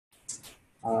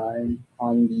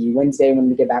on the Wednesday when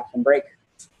we get back from break,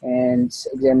 and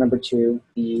exam number 2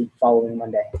 the following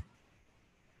Monday.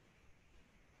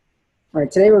 All right,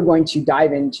 today we're going to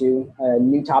dive into a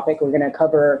new topic. We're going to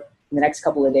cover, in the next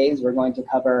couple of days, we're going to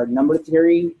cover number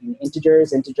theory and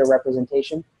integers, integer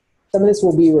representation. Some of this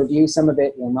will be review, some of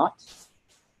it will not.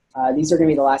 These are going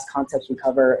to be the last concepts we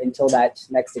cover until that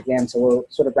next exam, so we're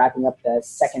sort of wrapping up the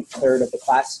second third of the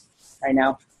class right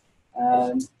now.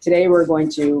 Today we're going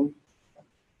to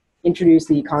introduce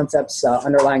the concepts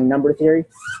underlying number theory.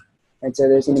 And so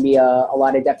there's going to be a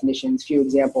lot of definitions, few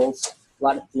examples, a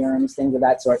lot of theorems, things of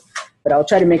that sort. But I'll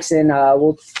try to mix in,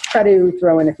 we'll try to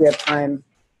throw in, if we have time,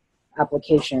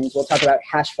 applications. We'll talk about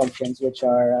hash functions, which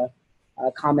are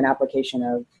a common application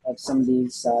of some of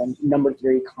these number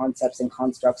theory concepts and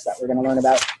constructs that we're going to learn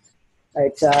about. All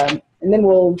right, and then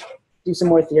we'll do some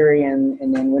more theory, and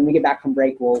then when we get back from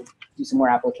break, we'll do some more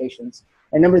applications.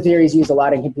 And number theory is used a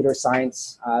lot in computer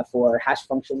science for hash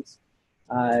functions.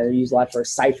 They're used a lot for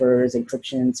ciphers,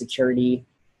 encryption, security,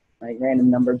 right, random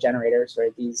number generators.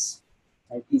 Right, these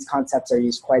concepts are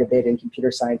used quite a bit in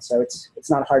computer science, so it's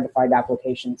not hard to find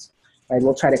applications. Right,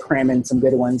 we'll try to cram in some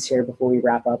good ones here before we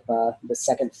wrap up the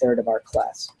second third of our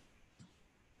class.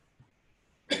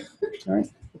 All right,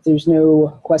 if there's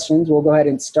no questions, we'll go ahead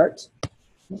and start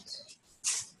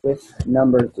with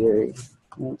number theory.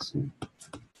 Let's see.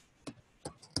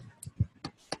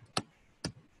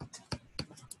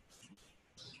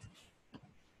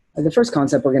 The first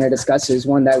concept we're going to discuss is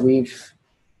one that we've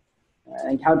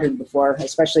encountered before,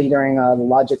 especially during the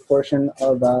logic portion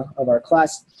of our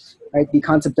class, right? The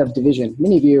concept of division.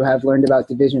 Many of you have learned about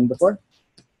division before.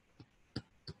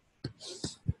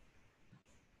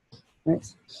 Right?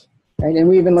 Right, and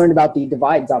we even learned about the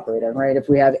divides operator, right? If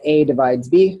we have A divides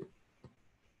B,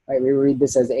 right, we read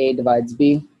this as A divides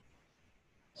B.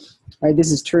 Right,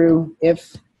 this is true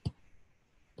if,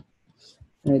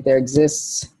 right, there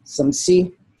exists some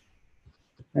C,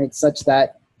 right, such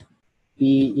that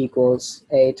B equals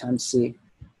A times C.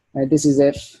 Right, this is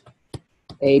if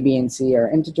A, B, and C are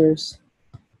integers.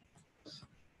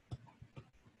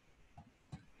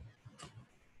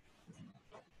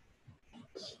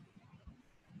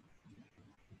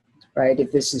 Right,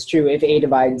 if this is true, if A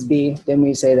divides B, then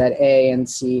we say that A and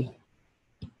C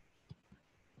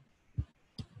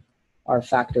are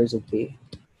factors of B.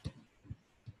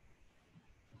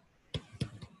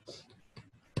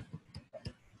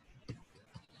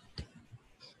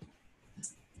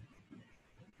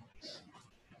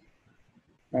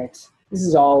 Right, this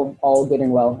is all good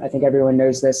and well. I think everyone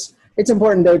knows this. It's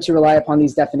important, though, to rely upon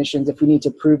these definitions if we need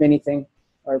to prove anything,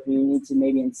 or if we need to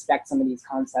maybe inspect some of these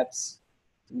concepts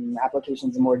and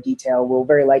applications in more detail. We'll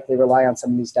very likely rely on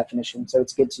some of these definitions, so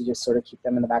it's good to just sort of keep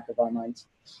them in the back of our minds.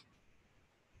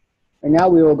 And now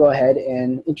we will go ahead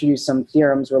and introduce some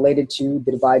theorems related to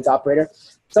the divides operator.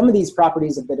 Some of these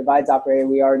properties of the divides operator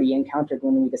we already encountered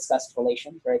when we discussed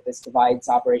relations, right? This divides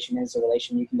operation is a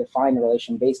relation. You can define a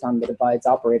relation based on the divides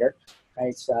operator,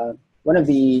 right? So one of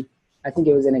the, I think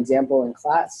it was an example in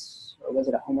class, or was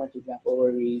it a homework example,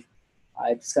 where we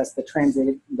discussed the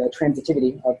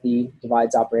transitivity of the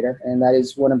divides operator, and that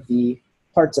is one of the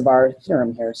parts of our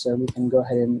theorem here, so we can go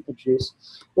ahead and introduce.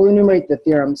 We'll enumerate the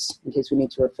theorems in case we need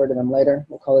to refer to them later.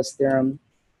 We'll call this theorem,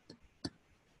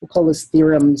 we'll call this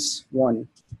theorems 1.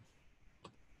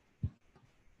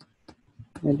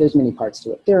 And there's many parts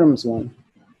to it. Theorems 1.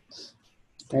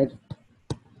 Right?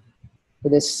 For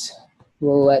this,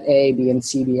 we'll let A, B, and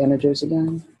C be integers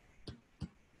again.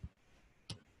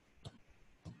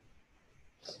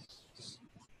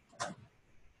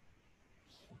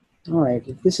 All right,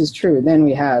 if this is true, then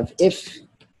we have if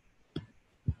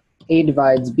A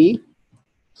divides B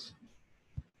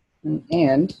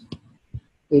and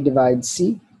A divides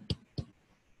C,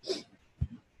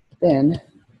 then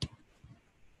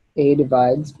A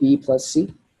divides B plus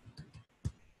C.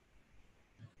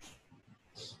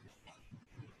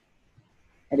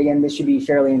 And again, this should be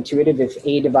fairly intuitive. If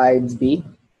A divides B,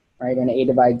 right, and A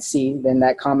divides C, then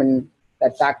that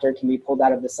factor can be pulled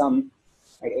out of the sum,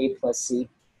 right, A plus C.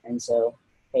 And so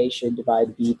A should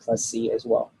divide B plus C as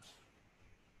well.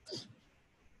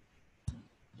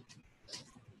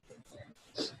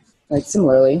 Right,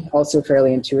 similarly, also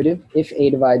fairly intuitive, if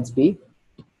A divides B,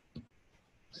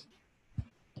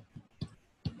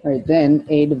 right, then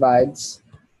A divides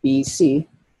BC,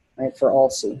 right, for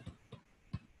all C.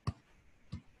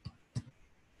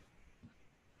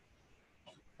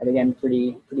 And again,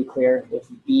 pretty clear, if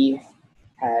B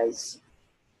has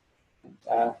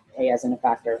A as a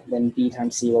factor, then B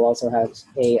times C will also have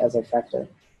A as a factor.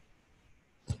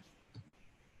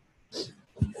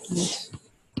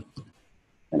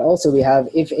 And And also we have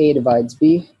if A divides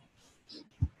B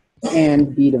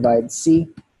and B divides C,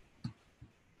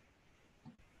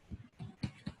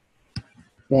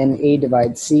 then A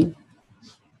divides C.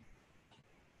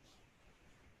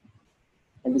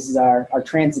 And this is our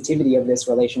transitivity of this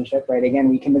relationship, right? Again,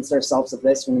 we convinced ourselves of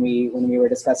this when we were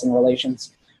discussing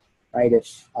relations, right?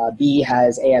 If B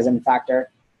has A as a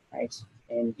factor, right,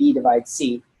 and B divides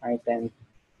C, right, then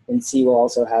C will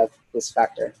also have this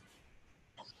factor,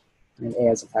 and A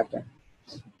as a factor.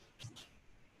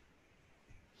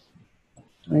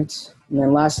 Right, and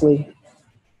then lastly,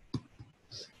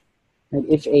 right,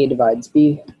 if A divides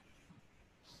B,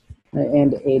 right,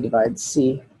 and A divides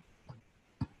C,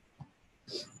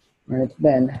 right,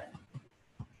 then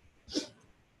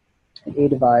A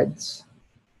divides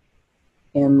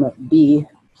MB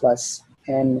plus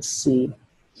NC,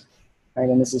 right,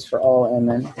 and this is for all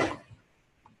Mn.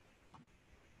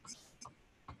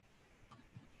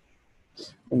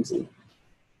 NC.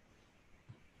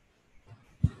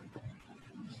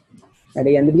 Right,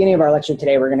 again, at the beginning of our lecture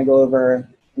today, we're going to go over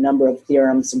a number of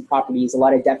theorems, some properties, a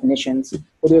lot of definitions.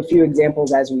 We'll do a few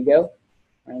examples as we go,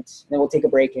 right? Then we'll take a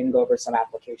break and go over some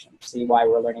applications, see why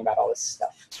we're learning about all this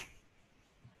stuff.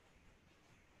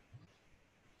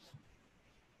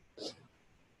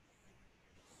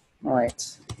 All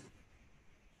right.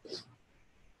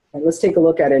 And let's take a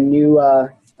look at a new,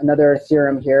 another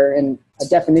theorem here, and a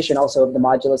definition also of the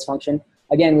modulus function.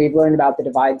 Again, we've learned about the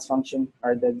divides function,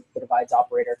 or the divides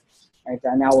operator. Right,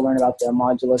 now we'll learn about the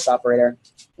modulus operator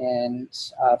and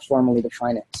formally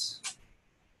define it.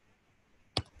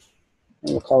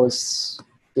 And we'll call this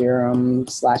theorem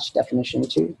 / definition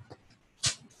 2.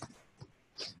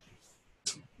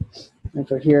 And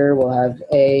for here, we'll have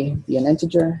A be an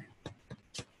integer.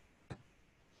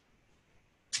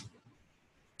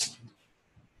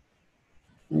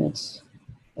 Right.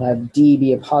 We'll have D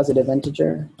be a positive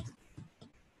integer.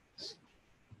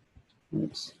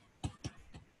 Right.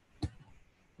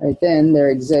 Right, then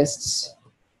there exists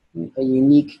a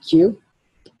unique Q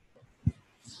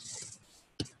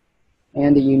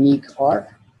and a unique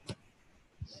R,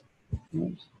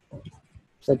 right,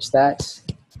 such that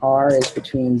R is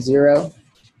between 0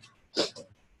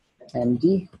 and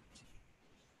D,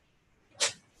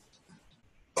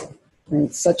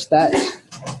 and such that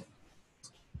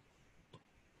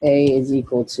A is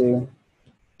equal to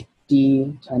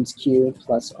D times Q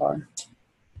plus R.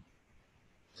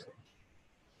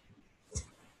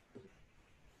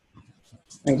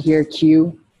 Right here,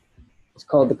 Q is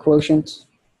called the quotient,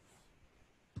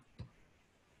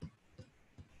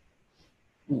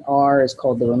 and R is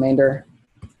called the remainder.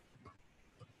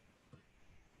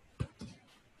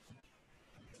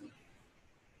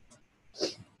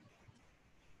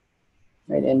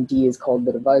 Right, and D is called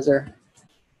the divisor.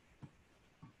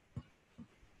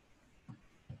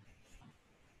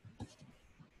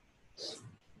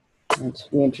 And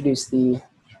we introduce the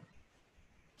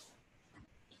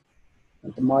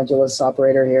modulus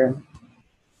operator here.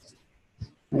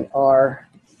 And R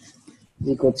is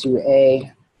equal to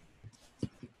A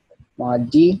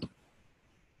mod D,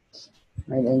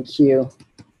 right, and Q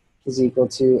is equal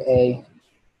to A,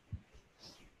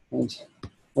 and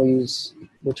we'll use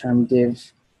the term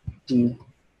div D.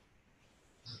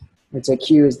 And so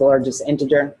Q is the largest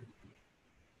integer,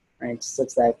 right,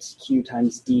 such that Q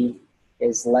times D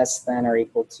is less than or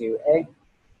equal to A,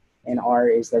 and R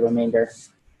is the remainder,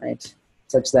 right,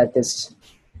 such that this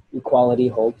equality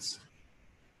holds.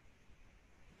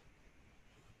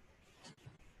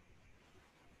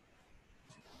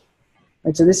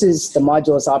 Right, so this is the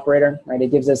modulus operator, right?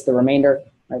 It gives us the remainder,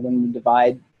 right? When we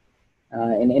divide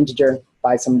an integer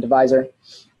by some divisor,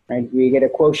 right? We get a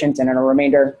quotient and then a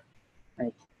remainder,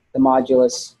 right? The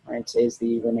modulus, right, is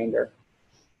the remainder.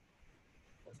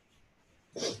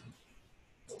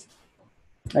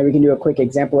 Right, we can do a quick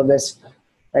example of this.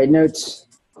 Right, note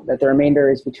that the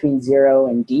remainder is between 0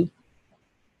 and D,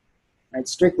 right?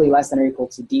 Strictly less than or equal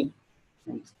to D.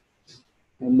 Right?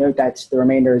 And note that the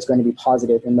remainder is going to be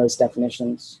positive in most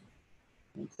definitions.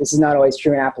 This is not always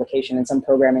true in application. In some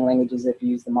programming languages, if you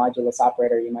use the modulus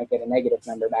operator, you might get a negative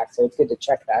number back, so it's good to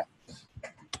check that.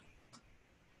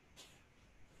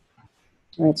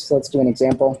 All right, so let's do an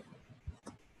example.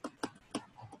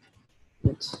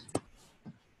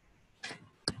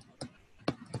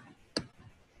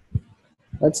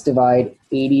 Let's divide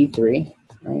 83,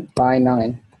 right, by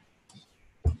 9.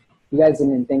 You guys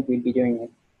didn't think we'd be doing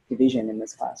division in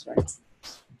this class, right?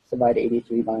 Divide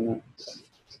 83 by 9.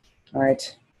 All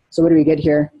right, so what do we get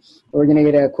here? We're going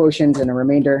to get a quotient and a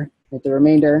remainder. With the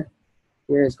remainder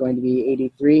here is going to be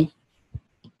 83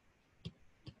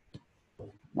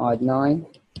 mod 9,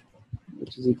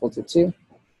 which is equal to 2.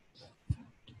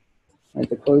 right?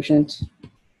 The quotient,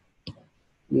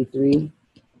 b3,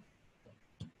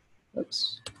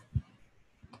 oops,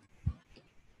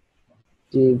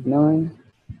 div 9,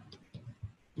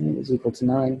 right, is equal to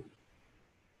 9.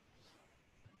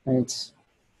 Right,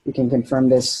 we can confirm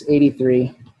this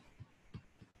 83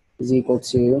 is equal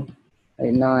to,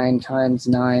 right, 9 times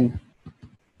 9,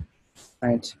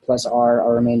 right, plus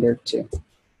our remainder 2.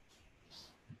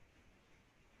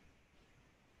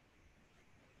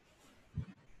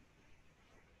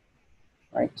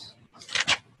 Right.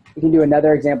 We can do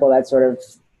another example that sort of,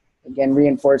 again,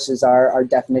 reinforces our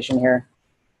definition here,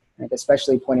 right,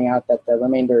 especially pointing out that the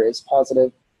remainder is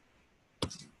positive.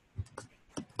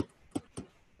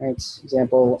 Right,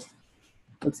 example,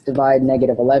 let's divide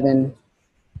negative 11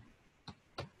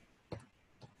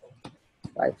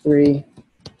 by 3.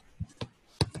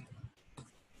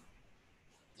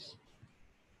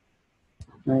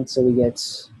 Right, so we get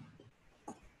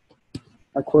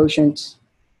our quotient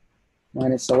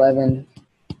minus 11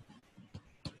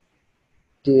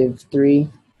 div 3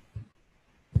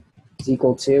 is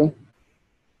equal to,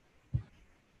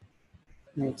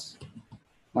 right,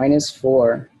 minus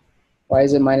 4. Why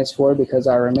is it minus 4? Because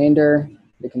our remainder,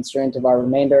 the constraint of our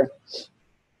remainder,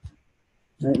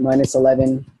 right, minus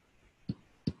 11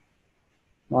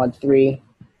 mod 3,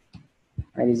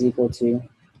 right, is equal to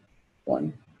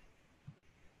 1.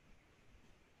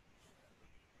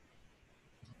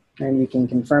 And we can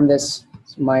confirm this.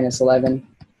 So minus 11,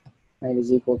 right,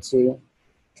 is equal to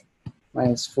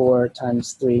minus 4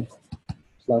 times 3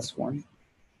 plus 1.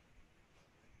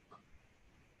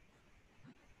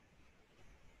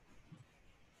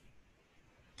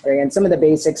 Right, and some of the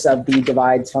basics of the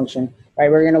divides function.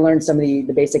 Right, we're going to learn some of the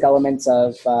basic elements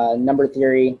of number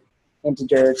theory,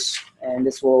 integers, and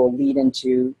this will lead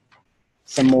into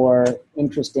some more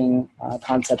interesting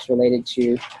concepts related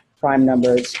to prime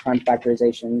numbers, prime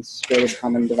factorizations, weighted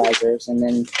common divisors, and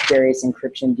then various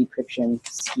encryption, decryption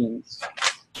schemes.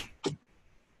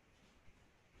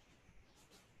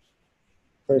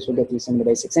 First, we'll get through some of the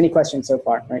basics. Any questions so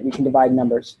far? Right, you can divide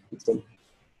numbers.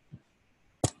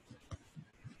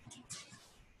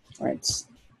 All right,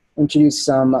 introduce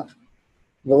some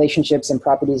relationships and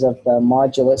properties of the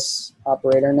modulus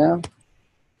operator now.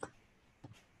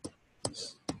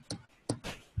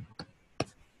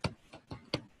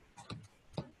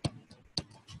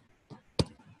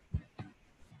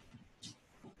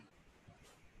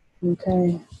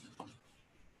 Okay.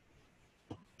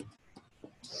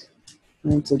 All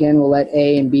right, so again, we'll let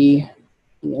A and B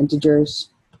be integers.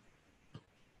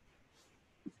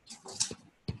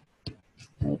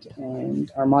 Right,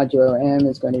 and our modulo M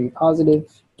is going to be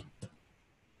positive.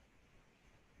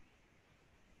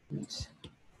 Right,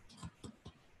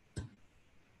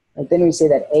 then we say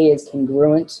that A is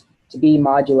congruent to B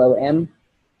modulo M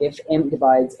if M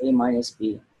divides A minus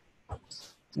B.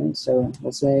 And so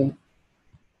we'll say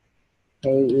A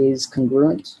is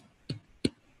congruent.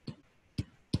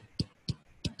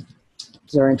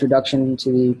 This is our introduction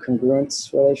to the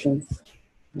congruence relation.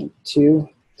 Right, to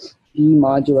B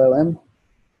modulo M.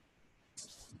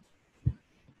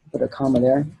 Put a comma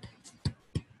there.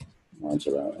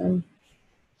 Modulo M.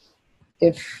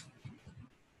 If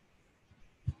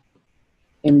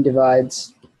M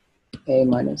divides A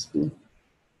minus B.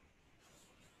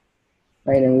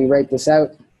 Right, and we write this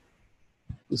out.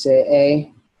 We say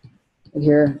A, and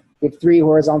here we have 3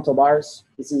 horizontal bars.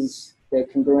 This is the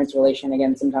congruence relation.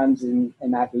 Again, sometimes in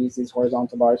math we use these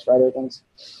horizontal bars for other things.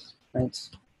 Right,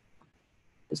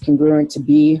 it's congruent to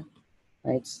B,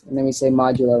 right, and then we say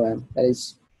modulo M. That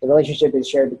is, the relationship is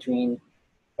shared between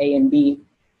A and B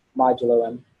modulo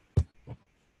M.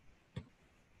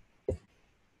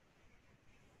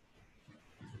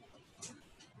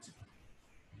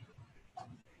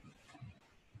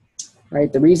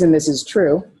 Right, the reason this is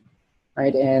true,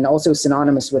 right, and also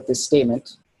synonymous with this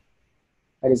statement,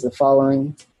 right, is the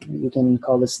following. You can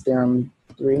call this theorem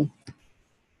 3.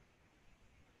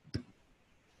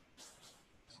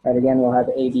 Right, again, we'll have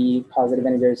A, B positive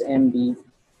integers, M, B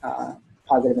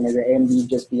positive integer, A and B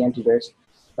just be integers.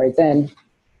 Right, then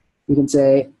you can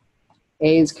say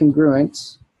A is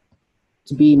congruent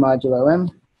to B modulo M.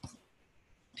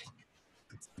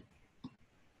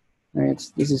 Right,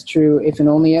 this is true if and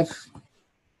only if,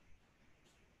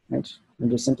 right, or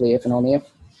just simply if and only if,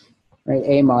 right,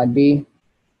 A mod B,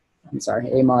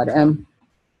 A mod M,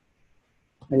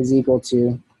 that is equal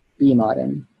to B mod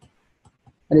M.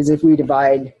 That is, if we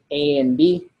divide A and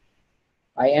B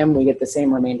by M, we get the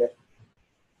same remainder.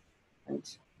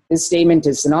 Right. This statement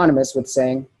is synonymous with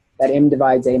saying that M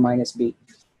divides A minus B.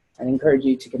 I encourage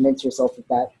you to convince yourself of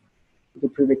that. You can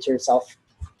prove it to yourself.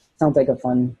 Sounds like a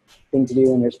fun thing to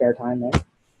do in your spare time, right?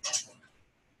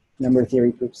 number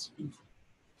theory proofs.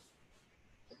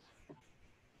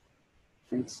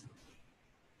 Thanks.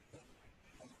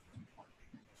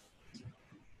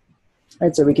 All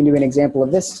right, so we can do an example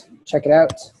of this. Check it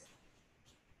out.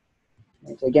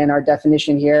 Right, so again, our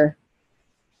definition here,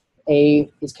 A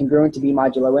is congruent to B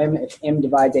modulo M if M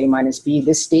divides A minus B.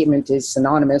 This statement is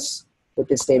synonymous with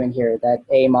this statement here, that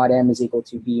A mod M is equal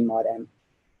to B mod M.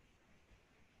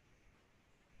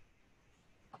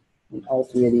 And all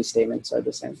three of these statements are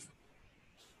the same.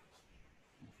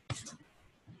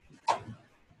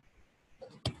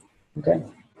 Okay.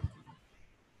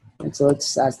 And so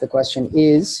let's ask the question,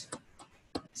 is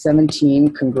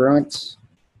 17 congruent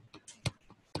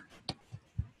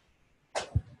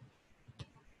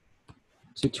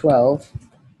to 12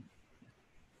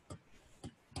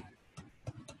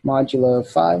 modulo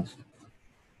 5?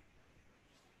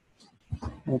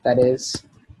 And if that is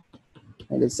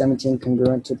 17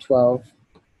 congruent to 12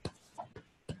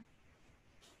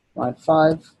 mod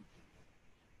 5.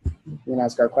 We can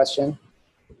ask our question.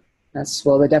 That's,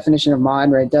 well, the definition of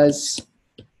mod, right, does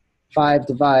 5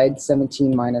 divide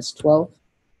 17 minus 12.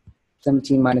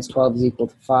 17 minus 12 is equal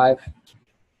to 5,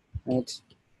 right?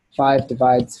 5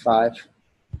 divides 5,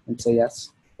 and say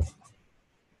yes.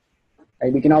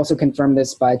 Right, we can also confirm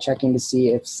this by checking to see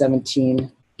if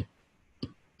 17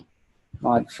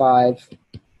 mod 5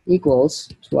 equals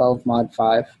 12 mod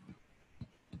 5,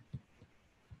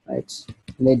 right?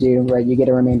 And they do, right? You get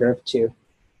a remainder of 2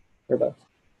 for both.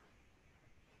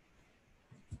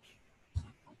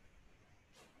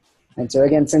 And so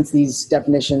again, since these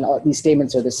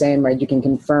statements are the same, right, you can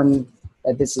confirm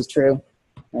that this is true,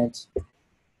 right,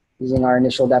 using our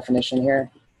initial definition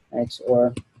here, right,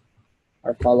 or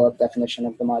our follow-up definition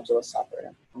of the modulus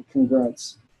operator, and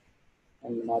congruence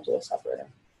and the modulus operator.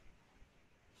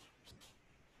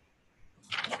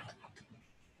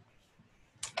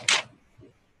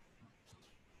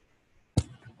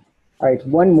 All right,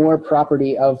 one more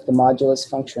property of the modulus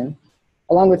function,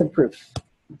 along with a proof.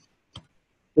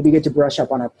 It'll be good to brush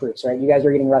up on our proofs, right? You guys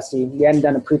are getting rusty. We hadn't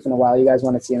done a proof in a while. You guys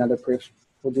want to see another proof?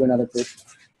 We'll do another proof.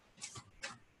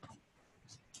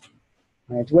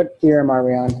 All right, what theorem are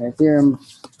we on here? Theorem,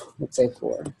 let's say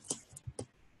 4.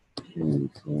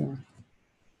 All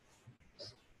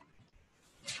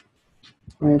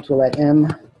right, we'll let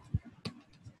M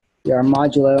be our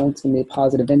modulo. It's going to be a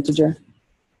positive integer.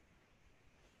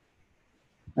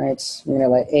 All right, we're going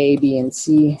to let A, B, and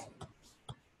C,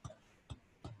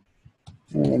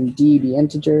 and D be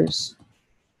integers.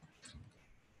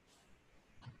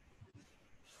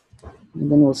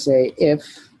 And then we'll say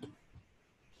if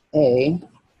A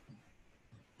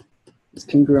is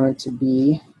congruent to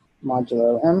B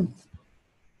modulo M,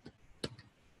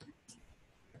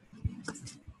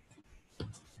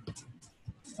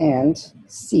 and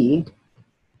C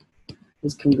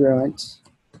is congruent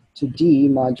to D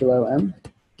modulo M,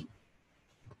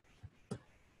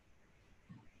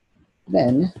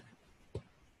 then,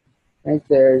 right,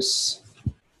 there's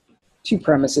two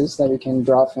premises that we can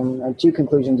draw from, or two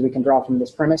conclusions we can draw from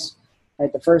this premise.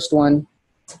 Right, the first one,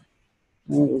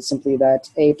 right, is simply that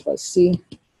A plus C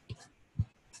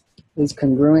is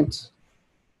congruent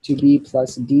to B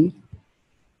plus D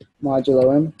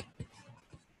modulo M,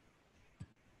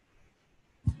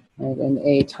 right, and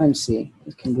A times C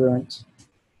is congruent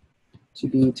to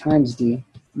B times D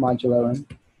modulo M.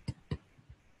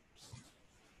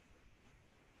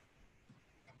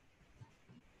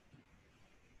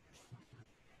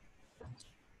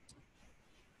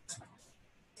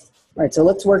 All right, so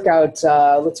let's work out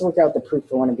the proof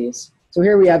for one of these. So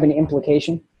here we have an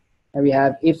implication. And we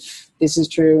have if this is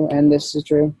true and this is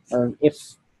true, or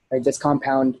if, right, this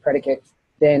compound predicate,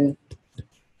 then,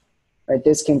 right,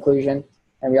 this conclusion,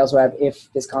 and we also have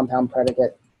if this compound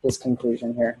predicate, this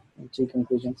conclusion here, two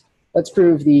conclusions. Let's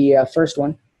prove the first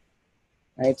one.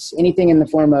 Right, anything in the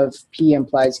form of P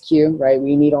implies Q, right?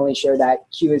 We need only show that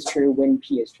Q is true when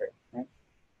P is true, right?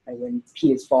 When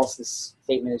P is false, this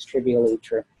statement is trivially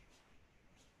true.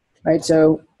 Right,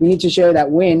 so we need to show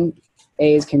that when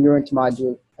A is congruent to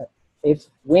modulo,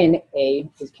 when A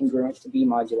is congruent to B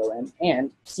modulo M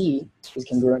and C is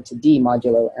congruent to D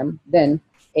modulo M, then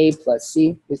A plus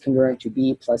C is congruent to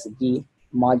B plus D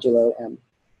modulo M.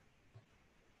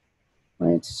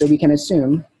 Right, so we can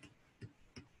assume,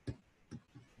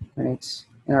 right,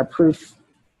 in our proof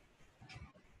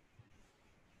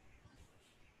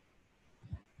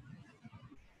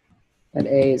that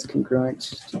A is congruent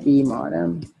to B mod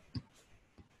M,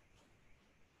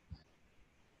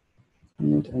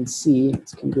 and C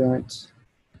is congruent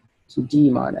to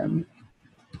D mod M.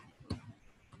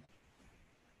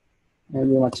 And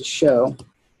we want to show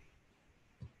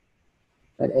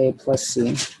that A plus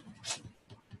C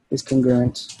is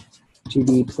congruent to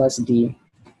B plus D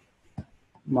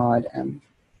mod M.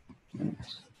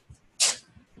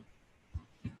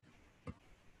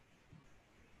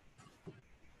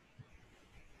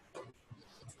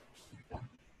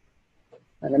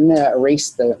 And I'm going to erase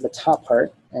the top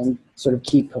part and sort of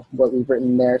keep what we've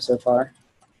written there so far.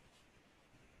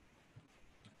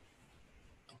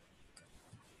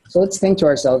 So let's think to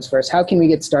ourselves first, how can we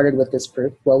get started with this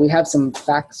proof? Well, we have some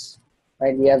facts,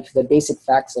 right? We have the basic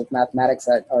facts of mathematics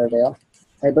that are available,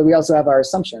 right? But we also have our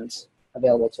assumptions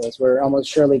available to us. We're almost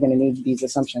surely going to need these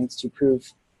assumptions to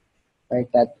prove,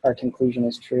 right, that our conclusion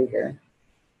is true here.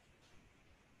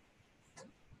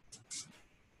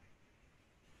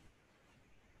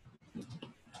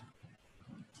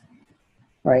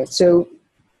 All right, so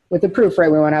with the proof,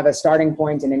 right, we want to have a starting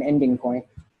point and an ending point.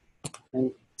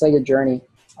 And it's like a journey.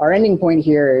 Our ending point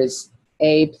here is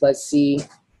A plus C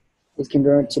is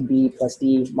congruent to B plus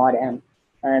D mod M.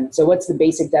 And so what's the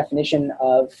basic definition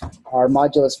of our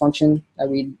modulus function that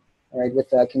we, right, with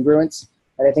congruence?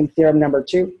 Right, I think theorem number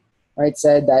 2, right,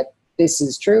 said that this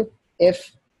is true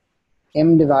if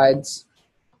M divides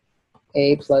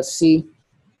A plus C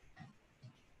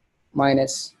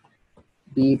minus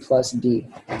B plus D.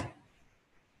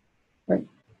 Right.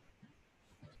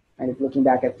 And looking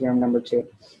back at theorem number 2.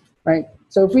 Right.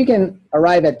 So if we can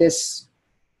arrive at this,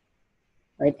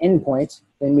 right, endpoint,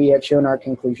 then we have shown our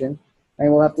conclusion.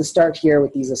 And we'll have to start here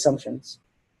with these assumptions.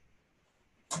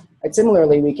 Right,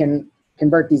 similarly, we can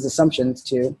convert these assumptions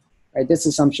to, right, this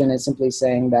assumption is simply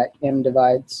saying that M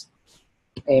divides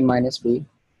A minus B.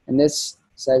 And this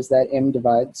says that M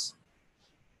divides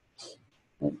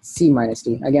C minus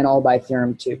D. Again, all by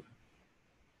theorem 2.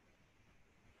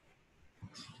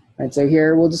 Right, so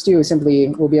here we'll just do simply,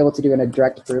 we'll be able to do a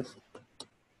direct proof.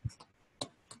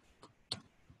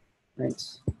 Right.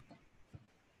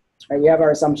 Right, we have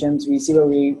our assumptions, we see what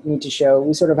we need to show,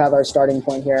 we sort of have our starting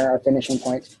point here, our finishing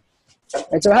point.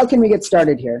 Right, so how can we get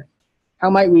started here? How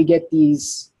might we get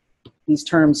these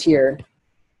terms here,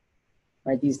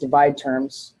 right, these divide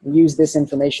terms, use this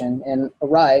information and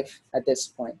arrive at this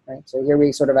point, right? So here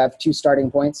we sort of have 2 starting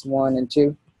points, 1 and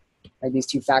 2, right, these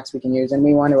 2 facts we can use, and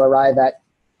we want to arrive at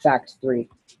fact 3.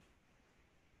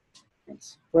 Right,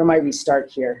 where might we start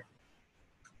here,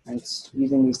 right,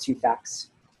 using these 2 facts?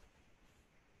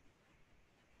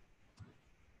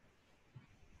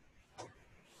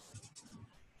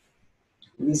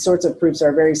 These sorts of proofs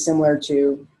are very similar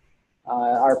to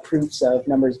our proofs of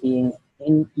numbers being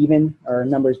even or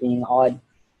numbers being odd.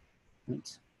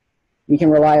 We can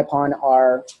rely upon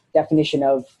our definition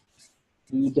of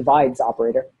the divides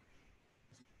operator.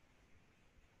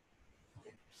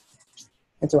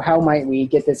 And so how might we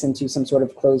get this into some sort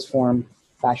of closed form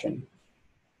fashion?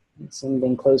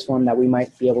 Something closed form that we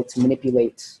might be able to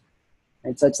manipulate,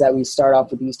 right, such that we start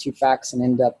off with these 2 facts and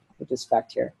end up with this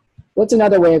fact here. What's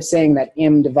another way of saying that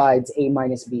M divides A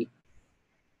minus B?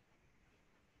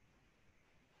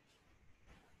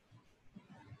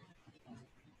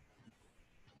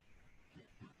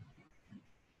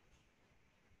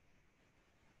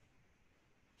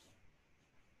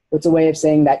 What's a way of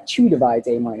saying that 2 divides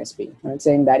A minus B? Right?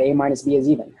 Saying that A minus B is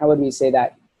even. How would we say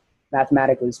that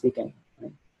mathematically speaking?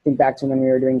 Right? Think back to when we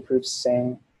were doing proofs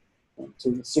saying,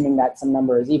 to assuming that some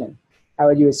number is even. How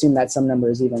would you assume that some number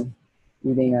is even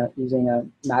using a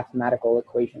mathematical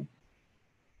equation?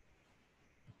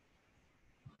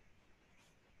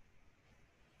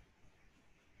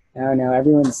 I don't know.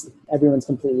 Everyone's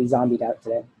completely zombied out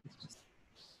today.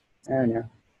 I don't know.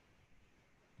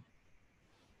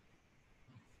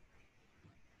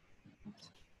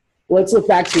 Let's look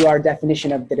back to our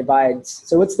definition of the divides.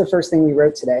 So what's the first thing we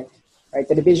wrote today? Right,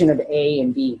 the division of A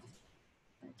and B.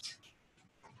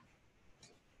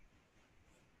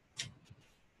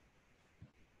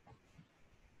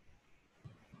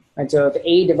 Right, so if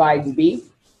A divides B,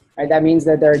 right, that means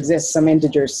that there exists some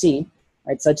integer C,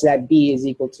 right, such that B is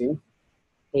equal to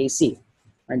AC.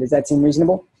 Right, does that seem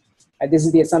reasonable? This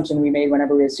is the assumption we made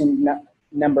whenever we assumed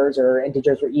numbers or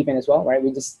integers were even as well, right?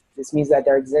 This means that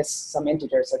there exists some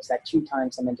integer such that 2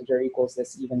 times some integer equals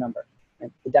this even number,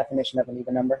 right? The definition of an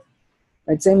even number.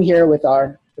 Right, same here with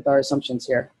our assumptions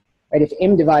here. Right, if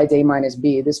M divides A minus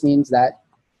B, this means that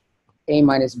A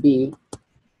minus B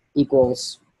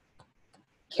equals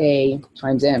K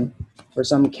times M, for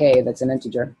some K that's an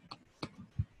integer.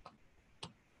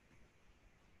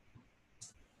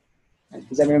 Right,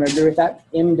 does everyone agree with that?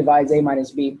 M divides A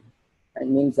minus B. Right,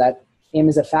 means that M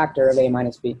is a factor of A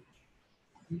minus B.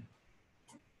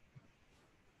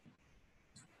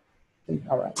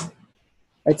 All right.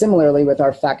 Right, similarly with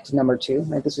our fact number 2,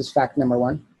 right, this is fact number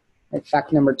 1. Right,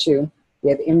 fact number 2 we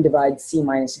have m divides c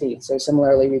minus d. So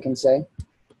similarly, we can say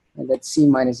that c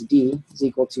minus d is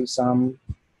equal to some,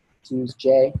 let's use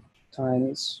j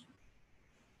times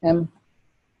m,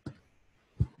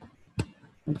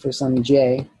 and for some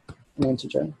j, an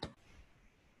integer.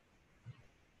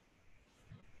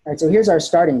 All right, so here's our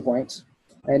starting point.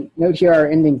 And note here our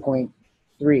ending point,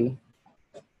 3.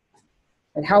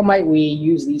 And how might we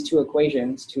use these two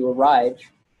equations to arrive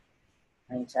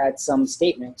at some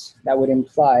statement that would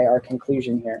imply our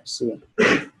conclusion here, C?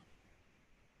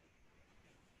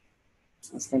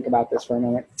 Let's think about this for a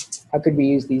moment. How could we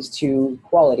use these two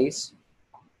qualities,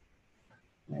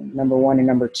 number 1 and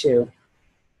number 2,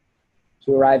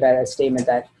 to arrive at a statement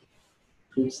that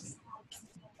proves?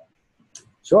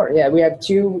 Sure, yeah, we have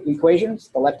two equations.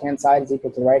 The left-hand side is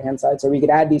equal to the right-hand side. So we could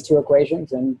add these two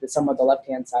equations, and the sum of the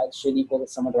left-hand side should equal the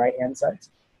sum of the right-hand side.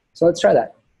 So let's try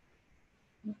that.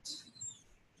 I'm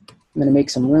going to make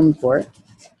some room for it.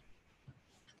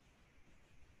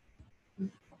 All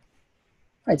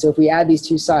right, so if we add these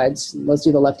two sides, let's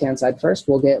do the left-hand side first.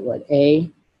 We'll get what?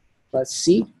 A plus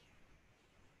C,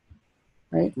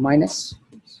 right? Minus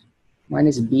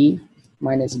B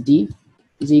minus D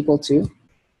is equal to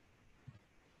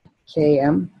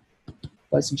Km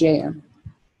plus Jm.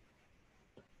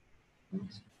 All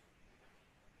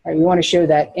right, we want to show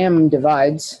that M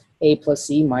divides A plus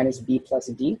C minus B plus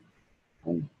D.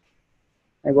 And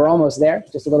we're almost there,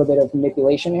 just a little bit of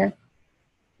manipulation here.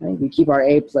 Right, we keep our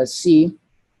A plus C,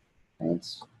 right?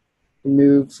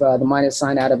 Move the minus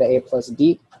sign out of A plus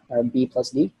D, or B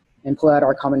plus D, and pull out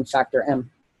our common factor M.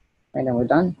 Right, and we're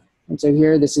done. And so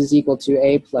here, this is equal to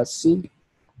A plus C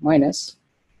minus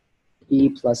B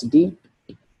plus D.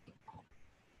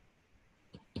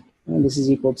 And this is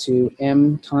equal to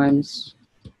M times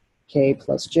K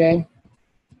plus J,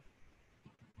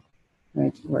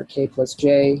 right, where K plus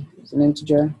J is an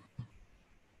integer.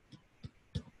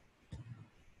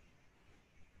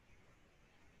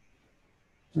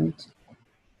 Right.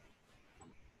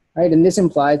 Right, and this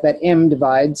implies that M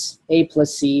divides A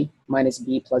plus C minus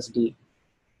B plus D.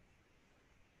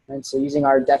 Right, so using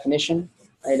our definition,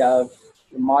 right, of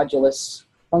the modulus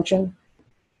function,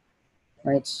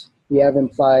 right, we have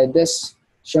implied this,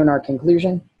 shown our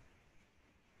conclusion,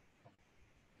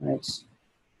 right,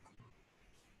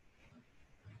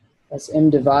 as M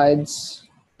divides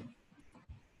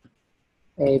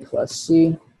A plus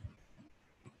C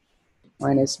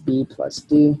minus B plus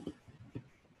D,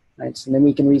 right, so then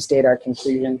we can restate our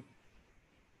conclusion.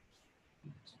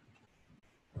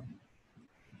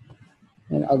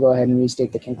 And I'll go ahead and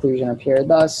restate the conclusion up here.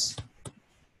 Thus,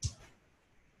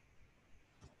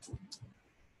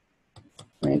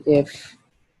 right, if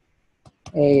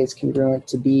A is congruent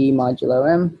to B modulo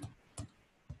M,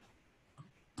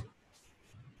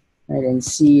 right, and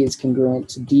C is congruent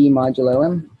to D modulo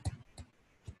M,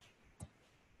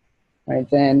 right,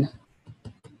 then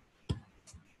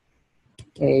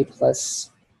A plus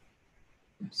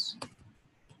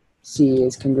C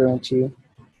is congruent to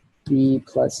B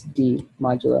plus D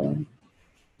modulo M.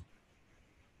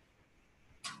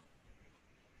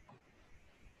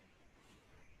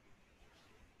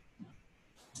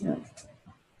 Yeah.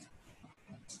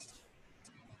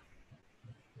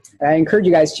 I encourage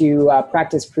you guys to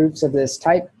practice proofs of this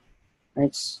type.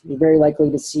 Right? You're very likely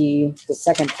to see the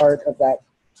second part of that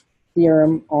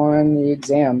theorem on the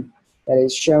exam that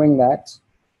is showing that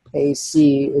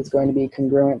AC is going to be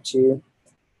congruent to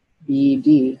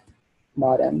BD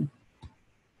mod M.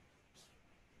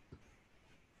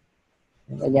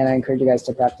 Again, I encourage you guys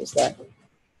to practice that.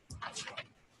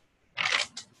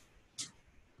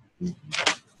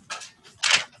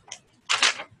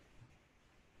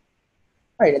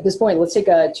 All right, at this point, let's take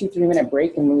a 2-3 minute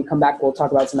break, and when we come back, we'll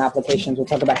talk about some applications. We'll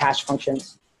talk about hash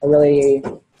functions, a really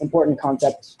important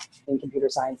concept in computer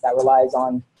science that relies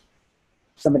on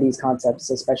some of these concepts,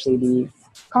 especially the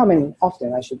common,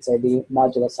 often I should say, the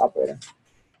modulus operator.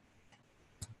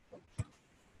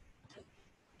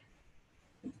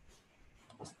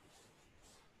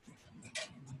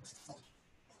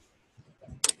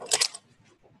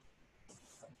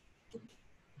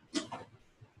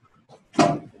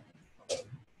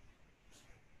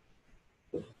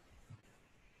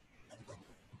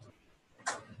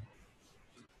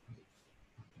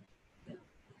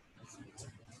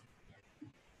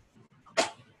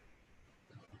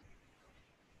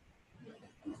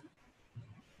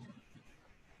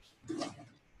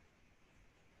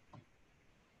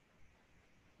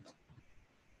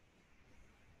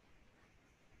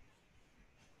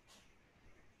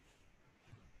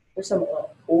 There's some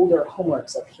older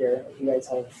homeworks up here if you guys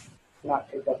have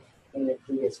not picked up any of the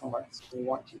previous homeworks. We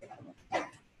want to get them.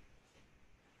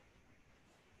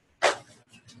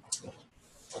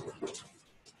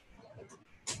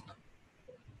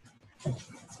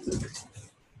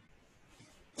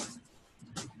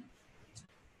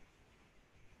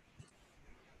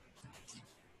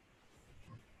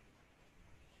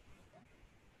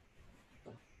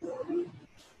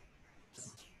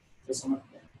 This one?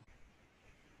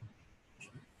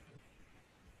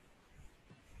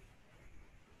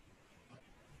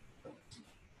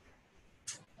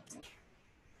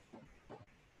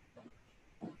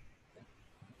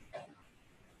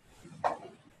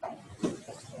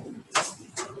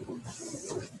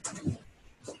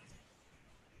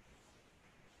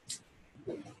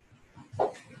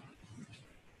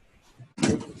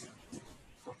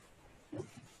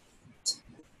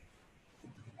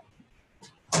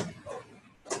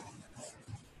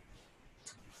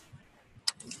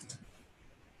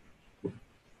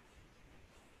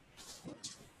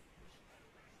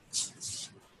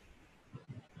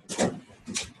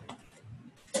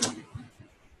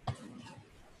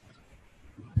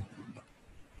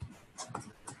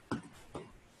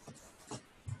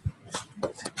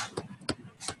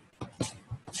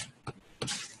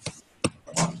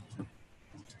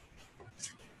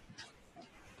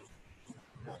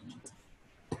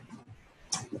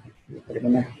 Put it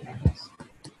in there.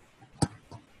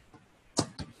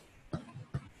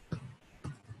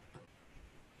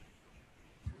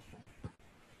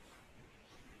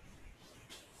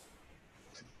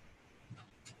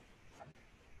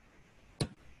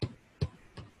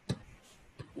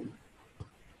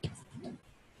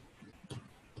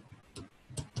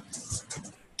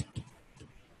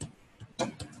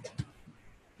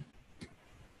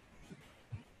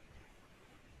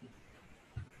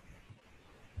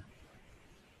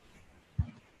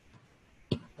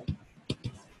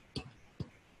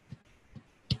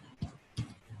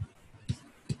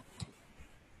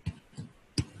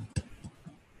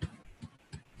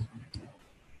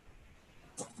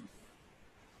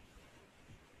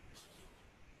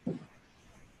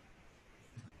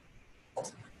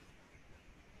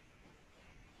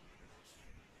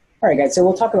 All right, guys, so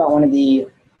we'll talk about one of the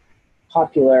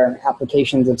popular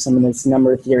applications of some of this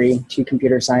number theory to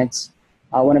computer science.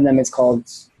 One of them is called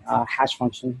hash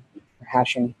function, or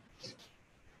hashing.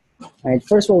 All right,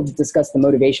 first we'll discuss the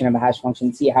motivation of a hash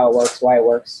function, see how it works, why it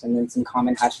works, and then some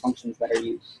common hash functions that are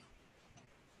used.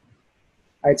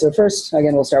 All right, so first,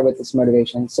 again, we'll start with this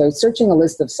motivation. So searching a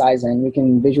list of size n, we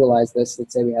can visualize this.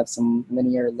 Let's say we have some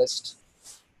linear list,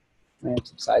 right,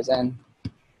 of size n.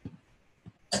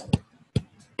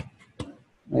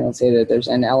 And let's say that there's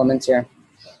n elements here.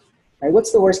 All right,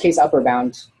 what's the worst case upper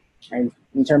bound, right,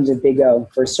 in terms of big O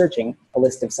for searching a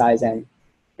list of size n?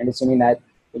 And assuming that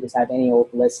we just have any old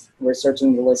list, we're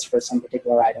searching the list for some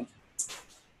particular item,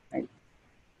 right?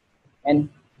 And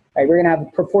right, we're going to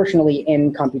have proportionally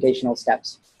n computational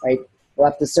steps, right? We'll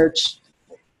have to search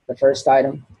the first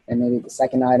item, and maybe the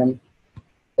second item,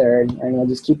 third, and we'll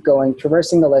just keep going,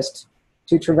 traversing the list.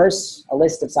 To traverse a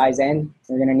list of size n,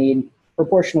 we're going to need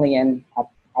proportionally n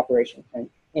operation, and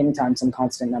n times some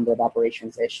constant number of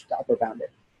operations-ish to upper bound it.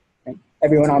 Right?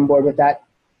 Everyone on board with that?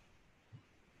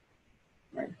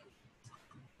 Right.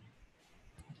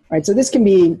 All right, so this can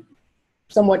be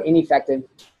somewhat ineffective,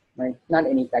 right? Not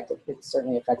ineffective, it's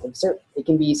certainly effective. It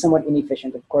can be somewhat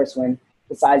inefficient, of course, when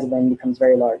the size of n becomes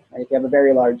very large. Right? If you have a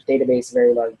very large database, a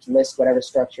very large list, whatever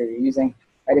structure you're using,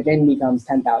 right? If n becomes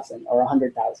 10,000 or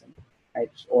 100,000, right,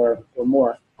 or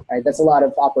more, right? That's a lot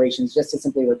of operations just to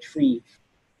simply retrieve,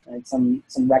 right, some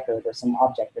record or some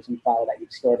object or some file that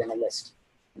you've stored in a list.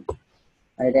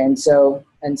 Right? And so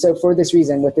for this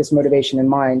reason, with this motivation in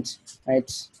mind, right,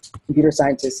 computer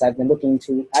scientists have been looking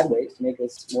to add ways to make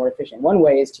this more efficient. One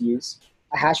way is to use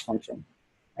a hash function.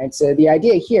 Right? So the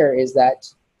idea here is that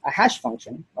a hash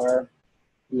function, or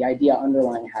the idea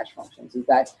underlying hash functions, is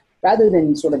that rather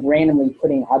than sort of randomly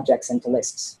putting objects into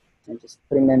lists and just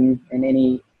putting them in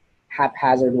any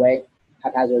haphazard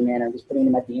manner, just putting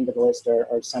them at the end of the list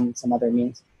or some other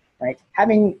means, right?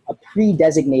 Having a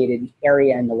pre-designated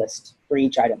area in the list for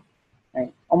each item,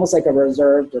 right? Almost like a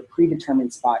reserved or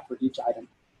predetermined spot for each item.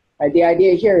 Right? The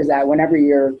idea here is that whenever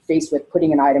you're faced with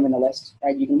putting an item in the list,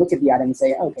 right, you can look at the item and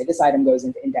say, okay, this item goes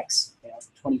into index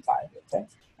 25, okay?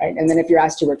 Right? And then if you're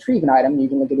asked to retrieve an item, you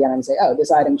can look at the item and say, oh,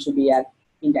 this item should be at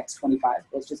index 25.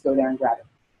 Let's just go there and grab it.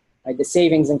 Right? The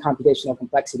savings in computational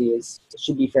complexity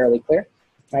should be fairly clear.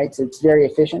 Right? So it's very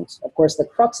efficient. Of course, the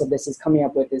crux of this is coming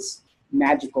up with this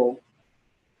magical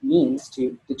means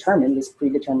to determine this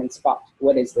predetermined spot.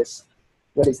 What is this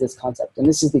concept? And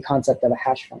this is the concept of a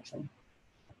hash function.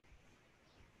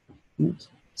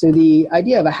 So the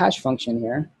idea of a hash function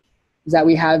here is that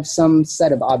we have some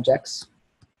set of objects.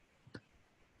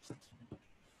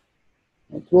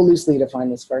 We'll loosely define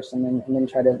this first and then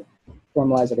try to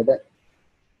formalize it a bit.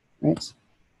 Right?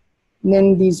 And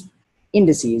then these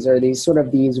indices, or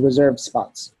these reserved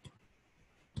spots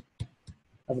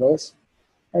of those.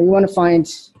 And we want to find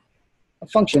a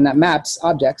function that maps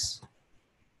objects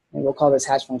and we'll call this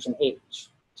hash function h,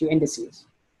 to indices.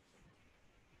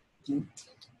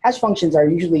 Hash functions are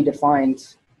usually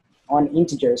defined on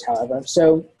integers, however.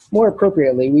 So more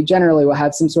appropriately, we generally will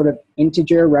have some sort of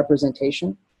integer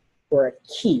representation or a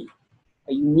key,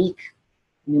 a unique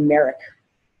numeric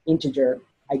integer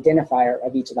identifier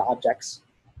of each of the objects.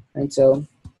 And so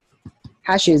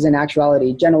hashes in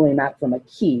actuality generally map from a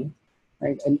key,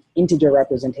 right, an integer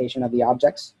representation of the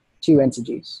objects, to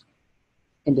indices,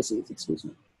 excuse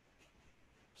me.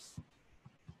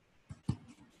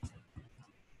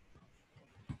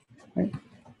 Right.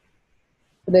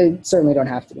 But they certainly don't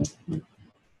have to be.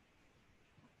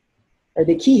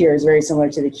 The key here is very similar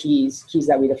to the keys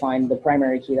that we defined, the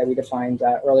primary key that we defined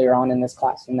earlier on in this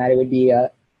class, and that it would be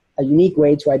a unique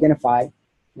way to identify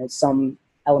some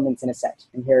elements in a set.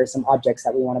 And here are some objects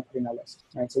that we want to put in a list.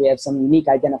 Right? So we have some unique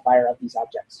identifier of these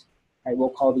objects. Right? We'll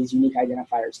call these unique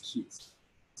identifiers keys.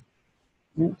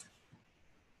 Right?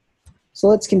 So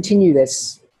let's continue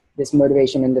this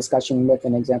motivation and discussion with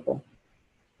an example.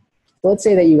 So let's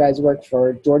say that you guys work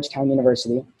for Georgetown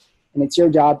University, and it's your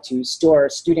job to store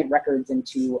student records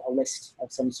into a list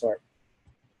of some sort.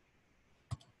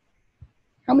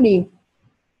 How many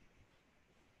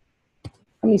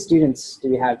students do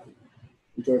we have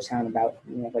in Georgetown? About,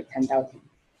 like 10,000,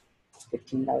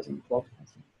 15,000,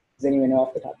 12,000? Does anyone know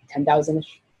off the top?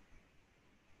 10,000-ish?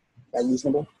 Is that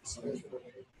reasonable?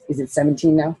 Is it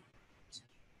 17 now?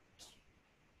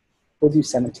 We'll do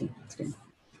 17. That's good.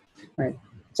 All right.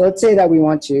 So let's say that we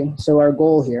want to, so our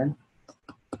goal here,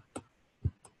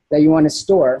 that you want to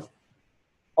store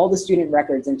all the student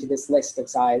records into this list of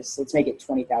size. Let's make it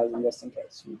 20,000 just in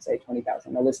case. We'd say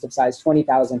 20,000, a list of size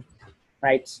 20,000,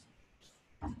 right?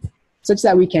 Such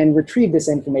that we can retrieve this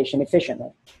information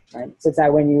efficiently, right? Such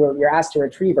that when you're asked to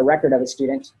retrieve a record of a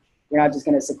student, you're not just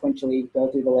going to sequentially go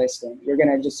through the list, and you're going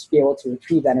to just be able to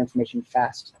retrieve that information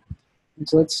fast. And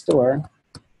so let's store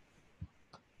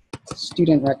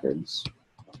student records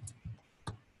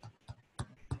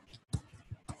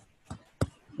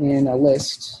in a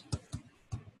list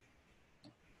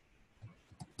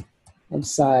of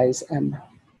size M.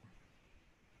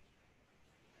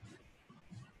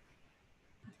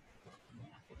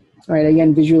 All right,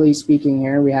 again, visually speaking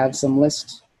here, we have some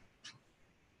list.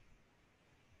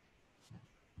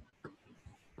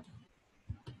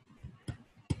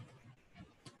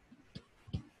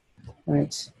 All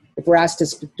right, if we're asked to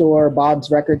store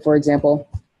Bob's record, for example,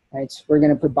 right, we're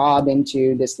going to put Bob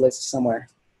into this list somewhere.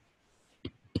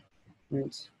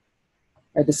 Right.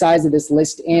 Right, the size of this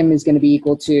list M is going to be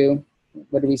equal to,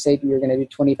 what did we say? We were going to do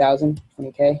 20,000,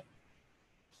 20K.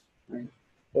 Right.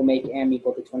 We'll make M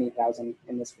equal to 20,000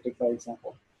 in this particular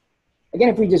example. Again,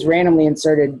 if we just randomly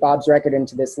inserted Bob's record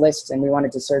into this list and we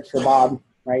wanted to search for Bob,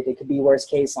 right, it could be worst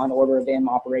case on order of M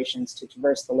operations to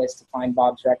traverse the list to find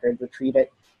Bob's record, retrieve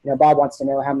it. Bob wants to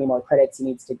know how many more credits he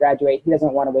needs to graduate. He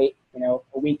doesn't want to wait,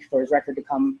 a week for his record to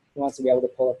come. He wants to be able to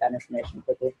pull up that information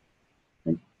quickly.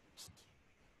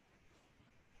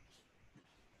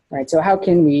 All right, so how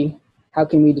can we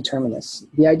determine this?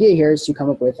 The idea here is to come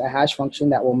up with a hash function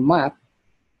that will map,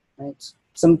 right,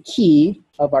 some key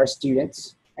of our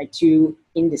students, right, to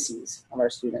indices of our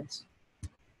students.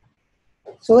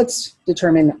 So let's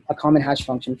determine a common hash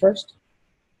function first.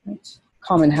 Right.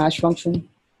 Common hash function,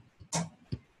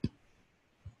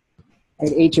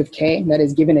 right, h of k, that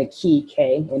is given a key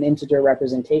k, an integer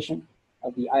representation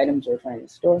of the items we're trying to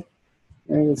store.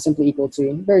 And it's simply equal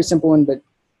to, very simple one, but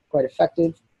quite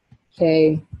effective,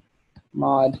 k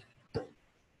mod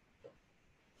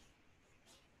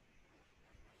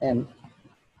m.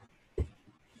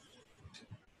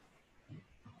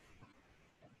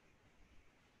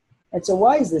 And so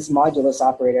why is this modulus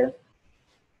operator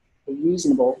a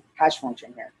reasonable hash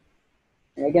function here?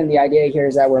 And again, the idea here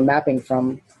is that we're mapping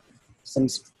from some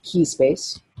key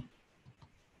space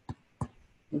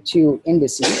to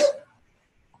indices.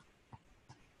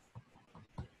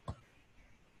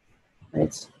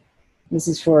 Right? This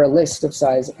is for a list of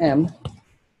size M.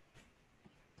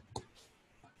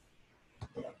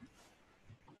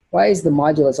 Why is the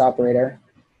modulus operator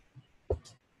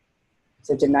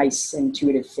such a nice,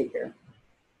 intuitive figure?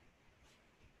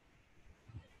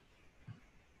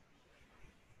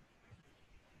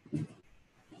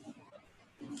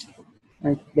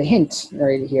 Right, the hint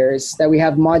right here is that we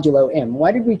have modulo M.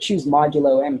 Why did we choose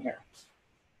modulo M here?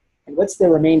 And what's the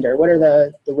remainder? What are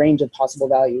the range of possible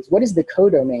values? What is the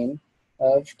codomain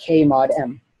of k mod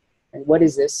M? And what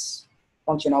is this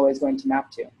function always going to map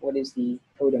to? What is the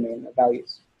codomain of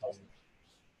values?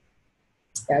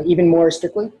 Even more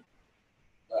strictly?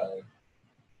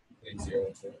 0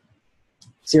 to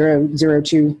 0, 0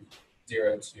 to?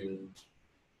 0 to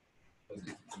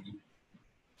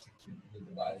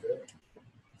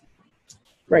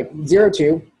Right, 0,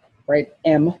 2, right,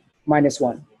 m minus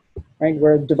 1. Right,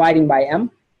 we're dividing by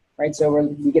m, right, so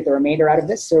we get the remainder out of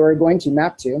this. So we're going to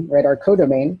map to, right, our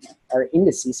codomain, our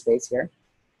indices space here,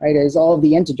 right, is all of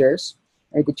the integers,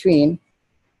 right, between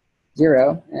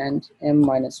 0 and m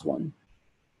minus 1.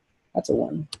 That's a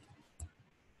 1.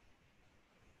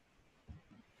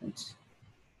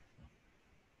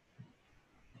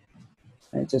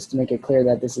 Right, just to make it clear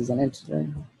that this is an integer.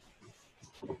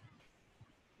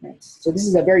 Right, so this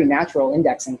is a very natural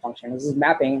indexing function. This is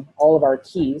mapping all of our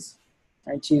keys,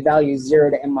 right, to values 0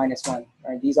 to m minus 1.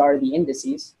 Right? These are the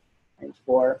indices, right,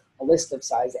 for a list of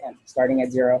size m, starting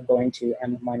at 0, going to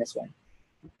m minus 1.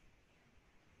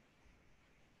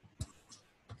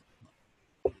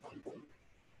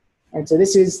 Right, so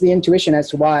this is the intuition as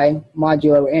to why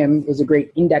modulo m is a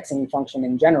great indexing function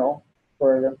in general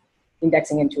for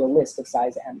indexing into a list of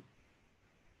size m.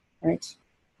 Right?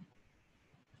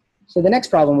 So the next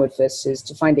problem with this is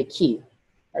to find a key.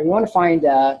 Right, we want to find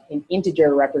an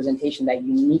integer representation that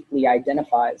uniquely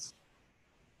identifies,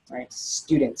 right,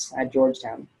 students at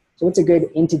Georgetown. So what's a good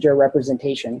integer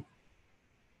representation?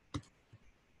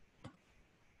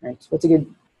 Right, what's a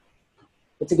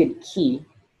good key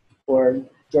for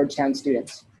Georgetown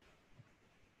students?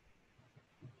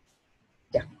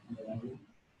 Yeah,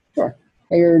 sure.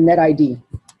 Your net ID.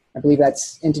 I believe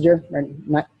that's integer, right?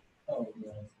 Not,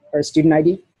 or student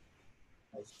ID.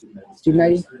 Student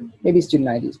ID? Maybe student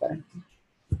ID is better.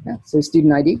 Yeah, so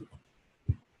student ID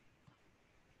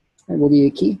will be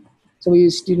a key. So we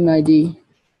use student ID.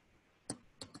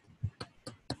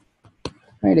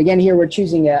 Right, again, here we're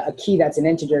choosing a key that's an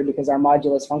integer because our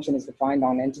modulus function is defined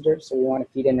on integer, so we want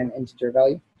to feed in an integer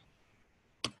value.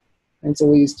 And so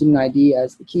we use student ID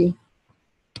as the key.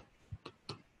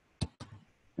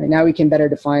 Right, now we can better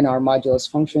define our modulus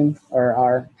function, or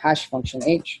our hash function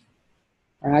h.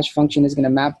 Our hash function is going to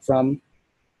map from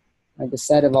the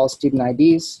set of all student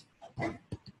IDs,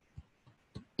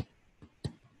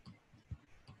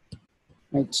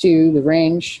 right, to the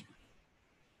range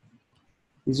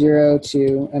 0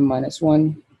 to m minus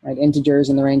 1, right, integers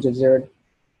in the range of 0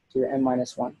 to m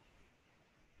minus 1.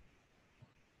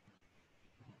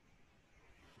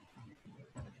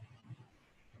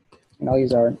 And I'll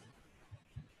use our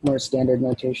more standard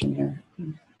notation here.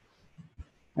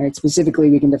 All right, specifically,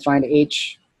 we can define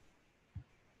h,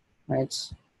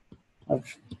 right,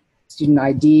 of student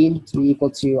ID to be equal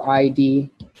to ID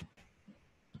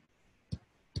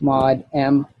mod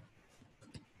m.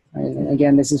 And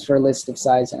again, this is for a list of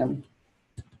size m.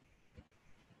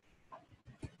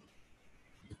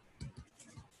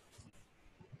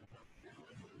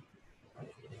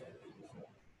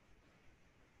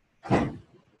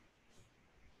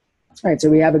 All right,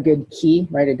 so we have a good key,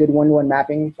 right, a good one-to-one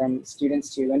mapping from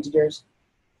students to integers.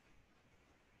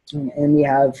 And we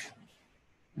have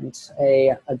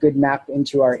a good map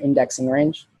into our indexing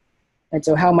range. And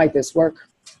so how might this work?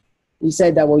 We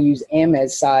said that we'll use m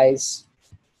as size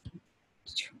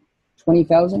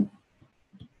 20,000.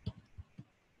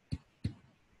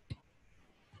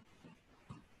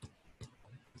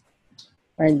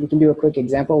 All right, we can do a quick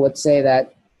example. Let's say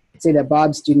that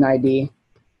Bob's student ID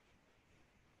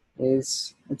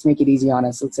is, let's make it easy on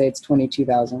us. Let's say it's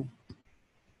 22,000.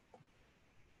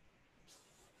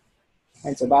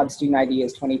 And so Bob's student ID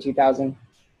is 22,000.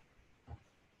 All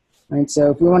right, so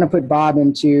if we want to put Bob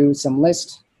into some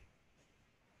list,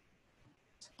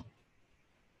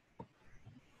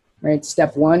 right,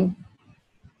 step 1.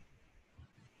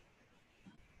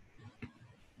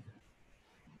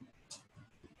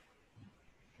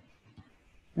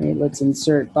 Right, let's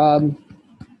insert Bob.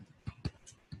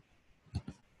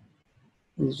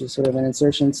 This is just sort of an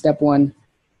insertion. Step 1,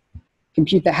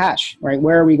 compute the hash, right?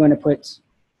 Where are we going to put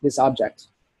this object?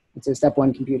 It's a step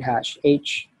 1, compute hash,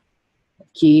 h,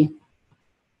 key.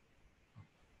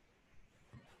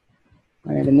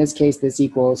 All right, in this case, this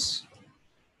equals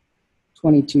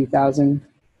 22,000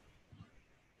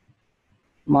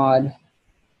 mod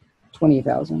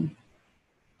 20,000.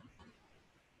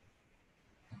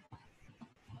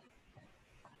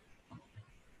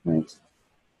 Right.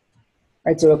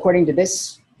 All right, so according to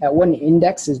this, at what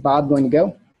index is Bob going to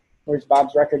go? Where's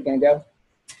Bob's record going to go?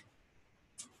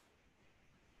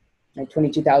 Right,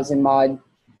 22,000 mod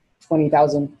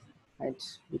 20,000. Right,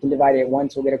 we can divide it at 1,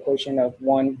 so we'll get a quotient of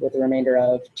 1 with a remainder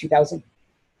of 2,000.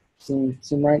 Seem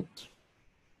right?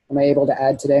 Am I able to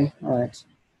add today? All right.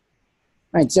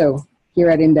 All right, so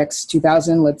here at index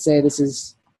 2000, let's say this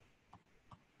is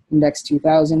index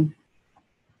 2000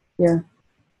 here.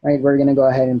 Right, we're going to go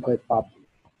ahead and put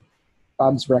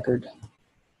Bob's record.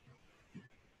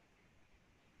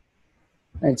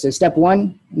 All right, so step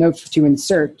one, note to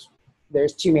insert.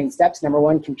 There's two main steps. Number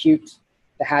one, compute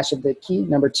the hash of the key.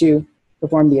 Number two,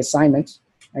 perform the assignment,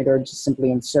 right, or just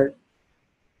simply insert.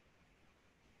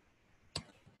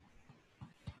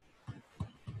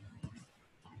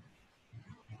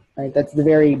 Right, that's the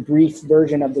very brief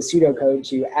version of the pseudocode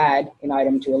to add an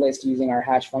item to a list using our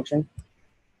hash function.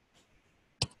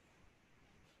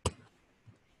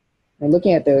 And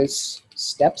looking at those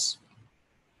steps,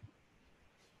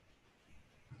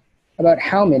 about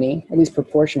how many, at least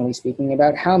proportionally speaking,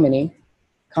 about how many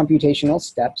computational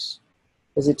steps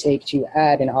does it take to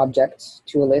add an object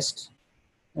to a list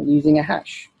using a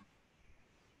hash?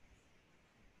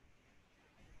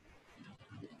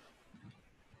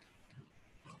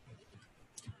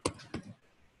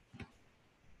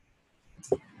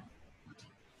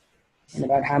 And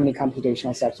about how many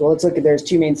computational steps? Well, let's look at, there's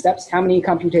two main steps. How many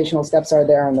computational steps are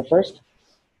there on the first?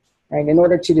 Right, in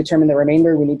order to determine the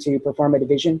remainder, we need to perform a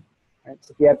division. Right,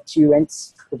 so if you have two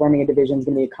ints, performing a division is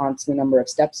going to be a constant number of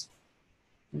steps.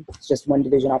 It's just one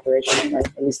division operation, right?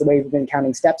 At least the way we've been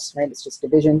counting steps, right? It's just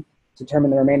division to determine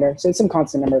the remainder. So it's some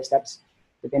constant number of steps.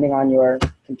 Depending on your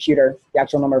computer, the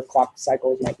actual number of clock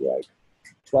cycles might be like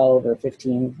 12 or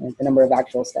 15. And the number of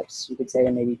actual steps, you could say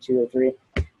maybe 2 or 3.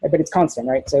 Right? But it's constant,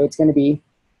 right? So it's going to be,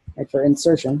 right, for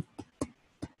insertion,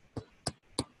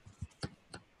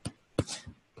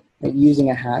 right, using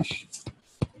a hash,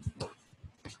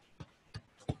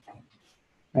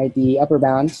 right? The upper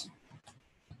bound,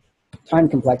 time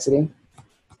complexity,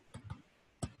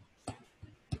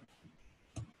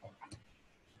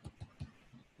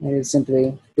 it is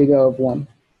simply big O of 1.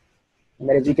 And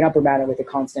that is, you can upper bound it with a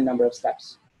constant number of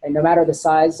steps. And no matter the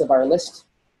size of our list,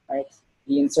 right,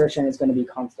 the insertion is going to be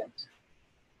constant.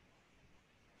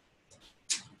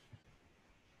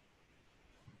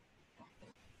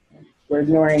 We're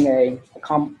ignoring a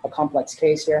complex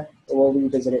case here, but we'll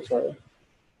revisit it shortly.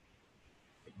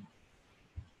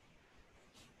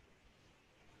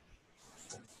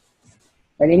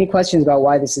 Right, any questions about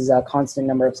why this is a constant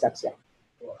number of steps yet?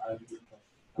 Well, I have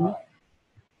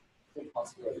a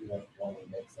possibility that one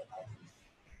index that has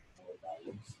more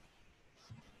values.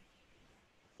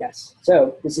 Yes.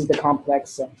 So this is the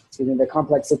complex, the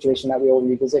complex situation that we will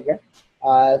revisit here.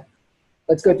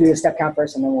 Let's go through the step count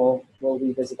first, and then we'll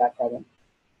revisit that problem.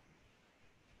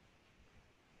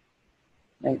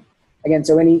 Right. Again,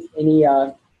 so any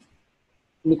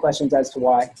questions as to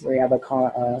why we have a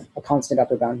constant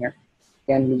upper bound here?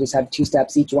 Again, we just have two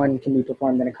steps. Each one can be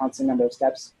performed in a constant number of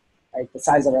steps. Right? The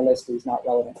size of our list is not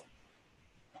relevant.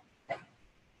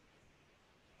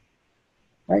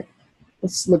 Right.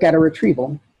 Let's look at a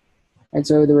retrieval. Right.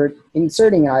 So we're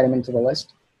inserting an item into the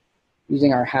list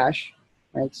using our hash.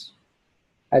 Right.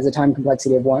 Has a time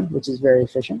complexity of 1, which is very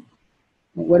efficient.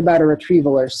 What about a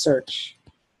retrieval or search?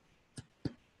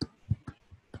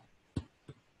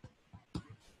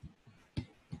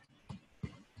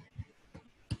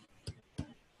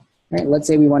 Right, let's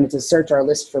say we wanted to search our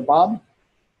list for Bob.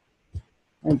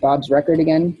 And Bob's record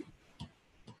again.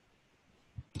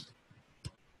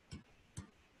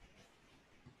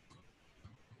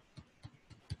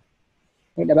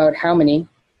 Right, about how many,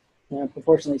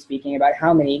 proportionally speaking, about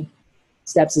how many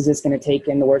steps is this going to take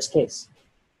in the worst case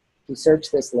to search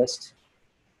this list,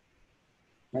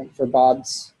 right, for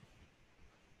Bob's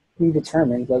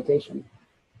predetermined location?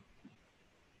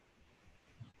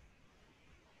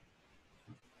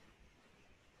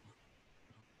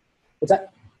 What's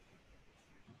that?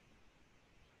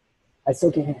 I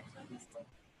still can't hear.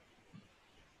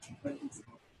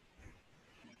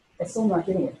 I'm still not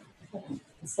getting it.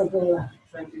 It's like really loud.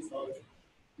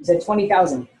 You said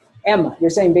 20,000. M, you're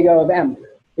saying big O of M.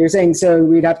 You're saying so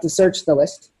we'd have to search the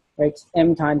list, right,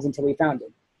 M times until we found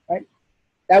it, right?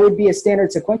 That would be a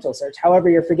standard sequential search. However,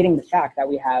 you're forgetting the fact that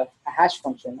we have a hash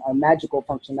function, a magical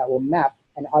function that will map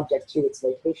an object to its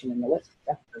location in the list.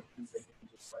 Yeah.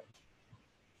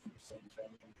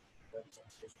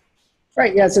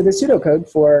 Right, yeah, so the pseudocode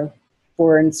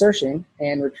for insertion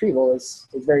and retrieval is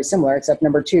very similar, except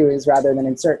number 2 is rather than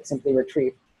insert, simply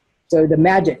retrieve. So the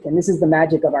magic, and this is the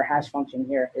magic of our hash function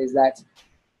here, is that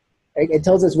it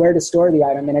tells us where to store the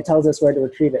item and it tells us where to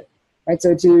retrieve it. Right,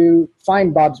 so to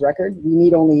find Bob's record, we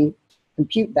need only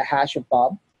compute the hash of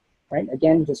Bob, right?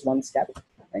 Again, just one step,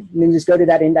 right? And then just go to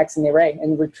that index in the array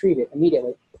and retrieve it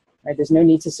immediately, right? There's no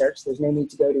need to search. There's no need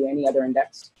to go to any other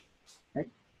index, right?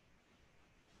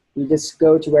 You just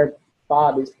go to where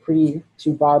Bob is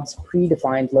to Bob's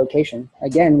predefined location.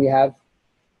 Again, we have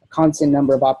a constant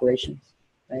number of operations,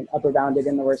 right? Upper bounded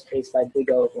in the worst case by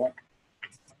big O of 1.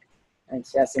 And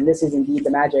yes, and this is indeed the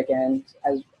magic, and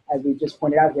as we just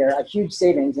pointed out here, a huge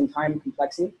savings in time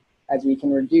complexity as we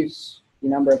can reduce the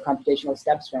number of computational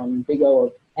steps from big O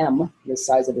of m, the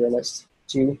size of your list,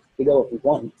 to big O of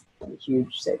 1, a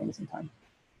huge savings in time.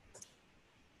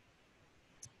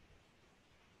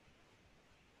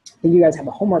 I think you guys have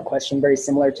a homework question very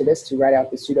similar to this to write out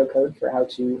the pseudocode for how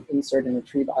to insert and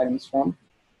retrieve items from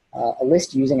a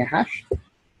list using a hash.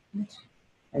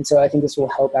 And so I think this will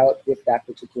help out with that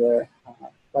particular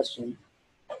question.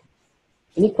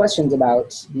 Any questions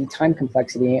about the time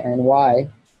complexity and why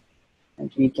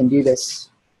we can do this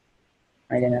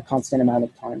right in a constant amount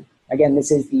of time? Again,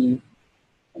 this is the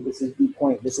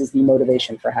point. This is the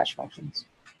motivation for hash functions.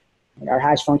 And our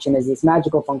hash function is this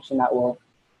magical function that will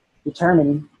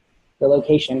determine the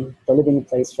location, the living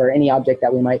place for any object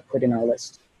that we might put in our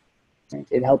list. Right?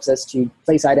 It helps us to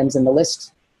place items in the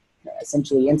list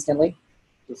essentially instantly,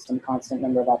 just some constant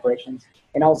number of operations,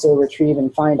 and also retrieve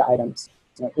and find items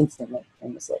instantly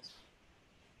in this list.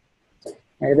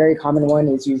 Right, a very common one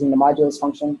is using the modulus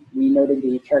function. We noted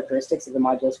the characteristics of the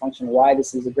modulus function, why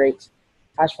this is a great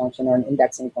hash function or an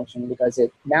indexing function, because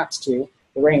it maps to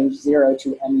the range 0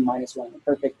 to m minus 1, the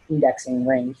perfect indexing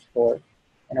range for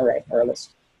an array or a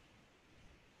list.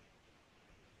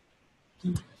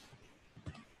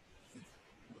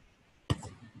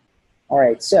 All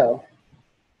right, so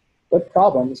what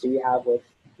problems do we have with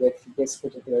this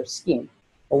particular scheme?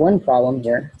 Well, one problem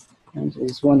here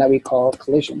is one that we call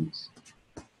collisions.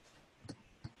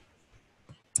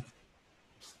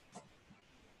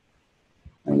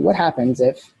 And what happens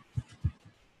if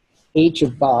h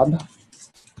of Bob,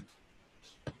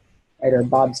 right, or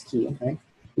Bob's key, right,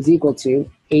 is equal to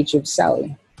h of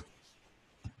Sally?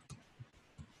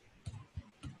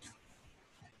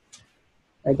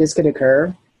 Right, this could occur,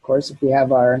 of course, if we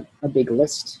have our big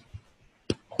list.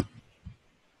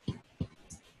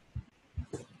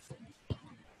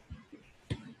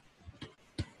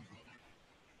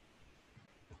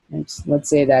 Let's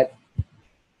say that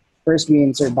first we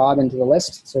insert Bob into the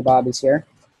list, so Bob is here,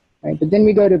 right? But then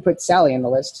we go to put Sally in the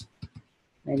list,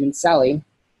 right? And Sally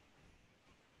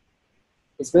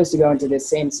is supposed to go into this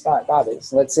same spot Bob is.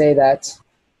 So let's say that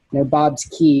Bob's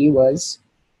key was,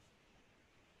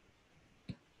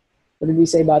 what did we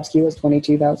say Bob's key was?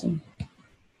 22,000.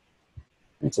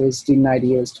 And so his student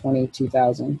ID was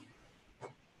 22,000.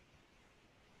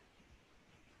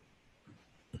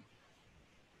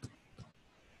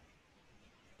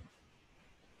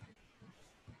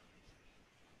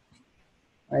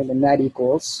 Right, and that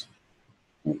equals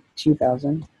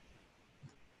 2,000.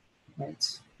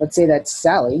 Right. Let's say that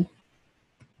Sally,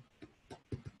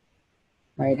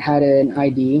 right, had an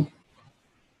ID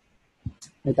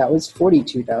that was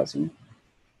 42,000.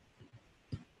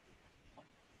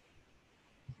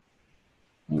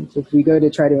 And so if we go to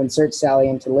try to insert Sally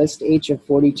into list h of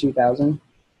 42,000,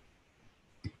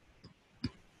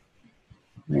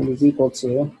 right, is equal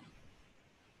to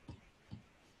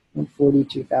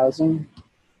 42,000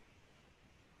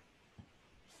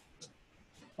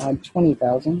 on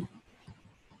 20,000,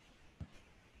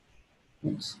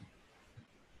 which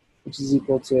is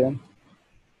equal to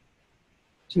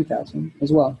 2,000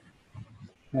 as well.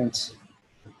 Right.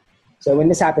 So when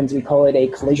this happens, we call it a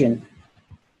collision.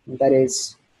 That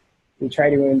is, we try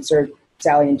to insert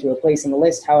Sally into a place in the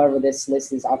list, however this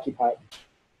list is occupied.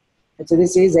 And so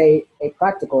this is a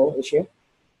practical issue,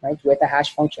 right, with a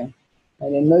hash function.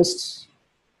 And in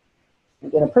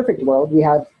a perfect world, we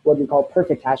have what we call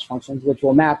perfect hash functions, which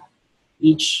will map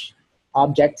each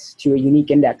object to a unique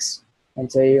index.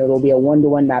 And so it'll be a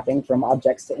one-to-one mapping from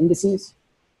objects to indices,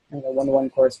 and a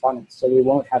one-to-one correspondence, so we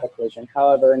won't have a collision.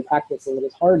 However, in practice, it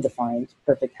is hard to find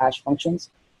perfect hash functions,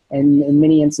 and in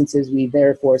many instances, we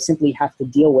therefore simply have to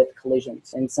deal with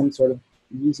collisions in some sort of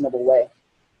reasonable way.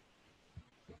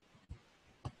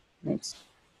 Right.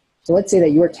 So let's say that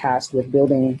you're tasked with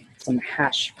building some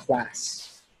hash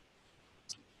class,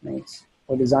 right,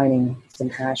 or designing some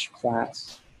hash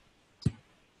class.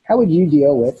 How would you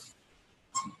deal with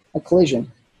a collision?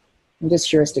 And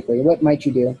just heuristically, what might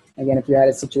you do? Again, if you had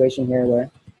a situation here where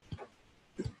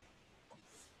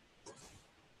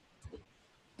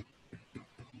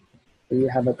you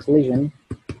have a collision,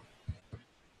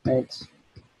 right,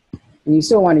 and you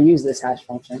still want to use this hash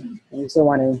function, and you still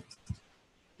want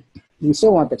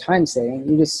the time saving,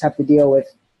 you just have to deal with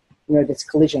this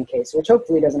collision case, which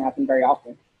hopefully doesn't happen very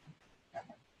often.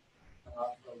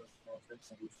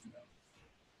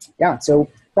 Yeah, so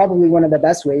probably one of the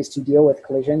best ways to deal with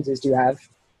collisions is to have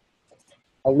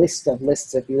a list of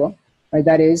lists, if you will. Right,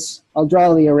 that is, I'll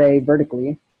draw the array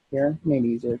vertically here, maybe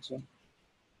easier to.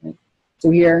 Right.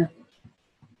 So here,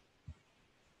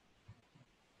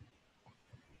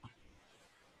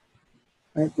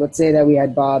 right, let's say that we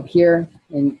had Bob here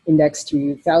in index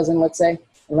 2000, let's say,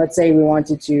 And let's say we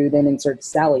wanted to then insert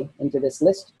Sally into this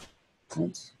list.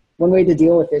 Right? One way to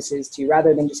deal with this is to,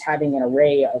 rather than just having an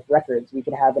array of records, we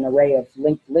could have an array of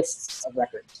linked lists of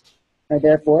records. Right?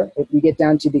 Therefore, if we get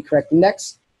down to the correct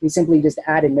index, we simply just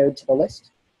add a node to the list.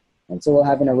 And so we'll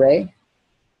have an array.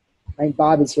 Right?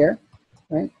 Bob is here.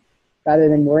 Right? Rather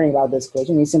than worrying about this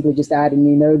collision, we simply just add a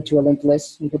new node to a linked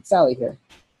list and put Sally here.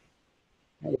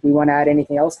 Right? If we want to add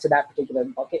anything else to that particular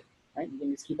bucket, right, you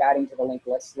can just keep adding to the linked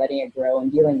list, letting it grow,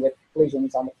 and dealing with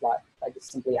collisions on the fly by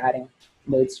just simply adding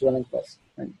nodes to a linked list.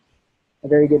 Right? A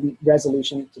very good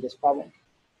resolution to this problem.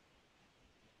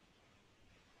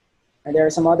 And there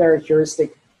are some other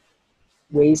heuristic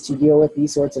ways to deal with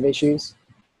these sorts of issues.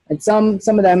 And some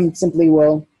of them simply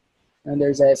will, and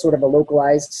there's a sort of a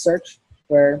localized search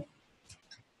where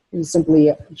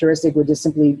simply heuristic would just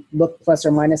simply look plus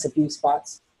or minus a few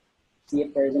spots, see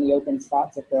if there's any open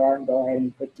spots. If there are, go ahead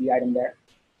and put the item there.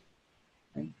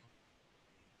 Right?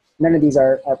 None of these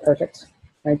are perfect.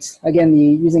 Right? Again,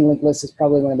 using linked lists is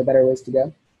probably one of the better ways to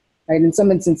go. Right? In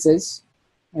some instances,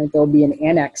 right, there'll be an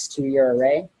annex to your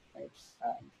array, right?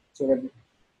 Sort of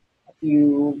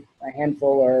a handful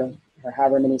or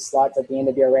however many slots at the end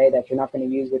of your array that you're not going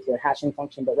to use with your hashing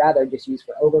function, but rather just use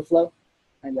for overflow.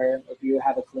 And where if you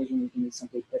have a collision, you can just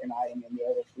simply put an item in the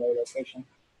overflow location.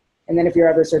 And then if you're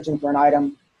ever searching for an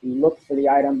item, you look for the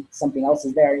item, something else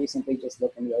is there, you simply just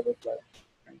look in the overflow,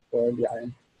 right, for the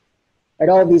item. Right,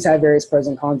 all of these have various pros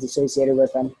and cons associated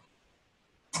with them.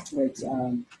 Right,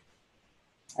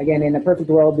 again, in a perfect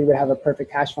world, we would have a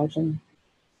perfect hash function.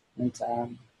 Right,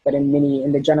 but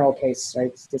in the general case,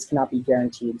 right, this cannot be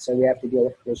guaranteed, so we have to deal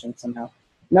with collision somehow.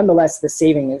 Nonetheless, the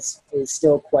saving is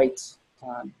still quite,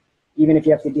 even if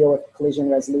you have to deal with collision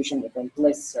resolution with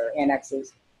lists or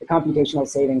annexes, the computational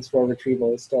savings for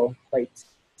retrieval is still quite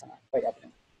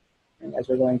evident, and as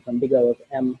we're going from big O of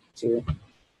M to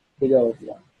big O of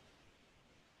 1.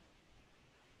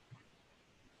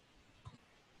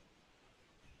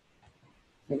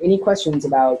 And any questions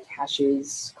about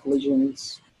hashes,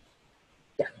 collisions?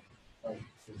 Yeah.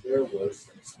 Is there worse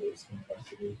than space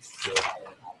complexity?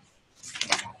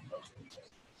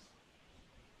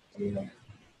 I mean, like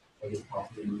it's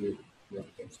possibly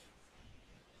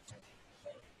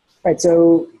Right,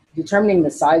 so determining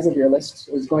the size of your list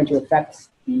is going to affect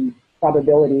the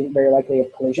probability, very likely,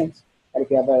 of collisions. Right, if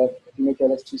you make your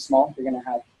list too small, you're going to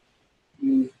have,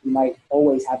 you might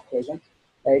always have collisions.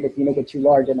 Right, if you make it too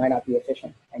large, it might not be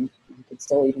efficient, and you could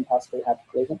still even possibly have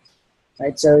collisions.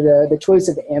 Right, so the choice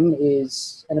of M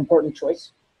is an important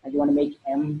choice. And you want to make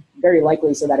M very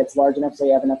likely so that it's large enough so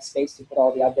you have enough space to put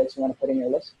all the objects you want to put in your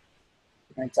list.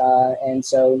 Right, and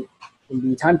so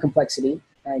in the time complexity,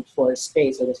 right, for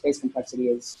space, or the space complexity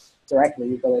is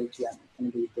directly related to M. It's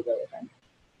going to be big O of M.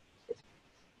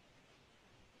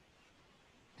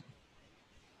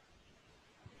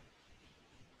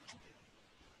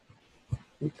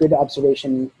 Good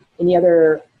observation. Any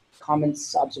other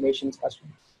comments, observations,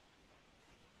 questions?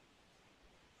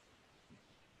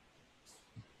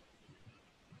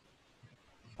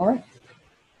 All right.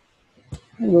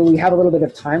 Well, we have a little bit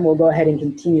of time. We'll go ahead and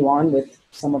continue on with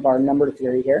some of our number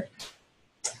theory here.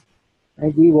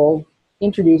 Right, we will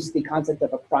introduce the concept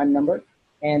of a prime number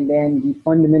and then the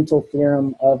fundamental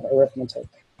theorem of arithmetic.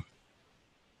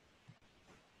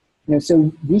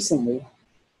 So recently,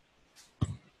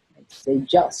 they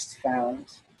just found,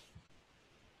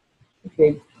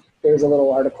 there's a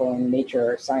little article in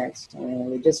Nature or Science,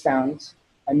 and they just found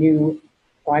a new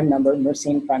prime number,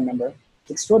 Mersenne prime number.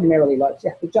 It's extraordinarily large.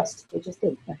 Yeah, they just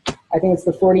did. I think it's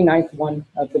the 49th one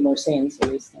of the Mersenne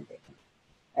series.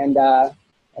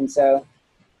 And so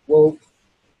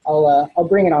I'll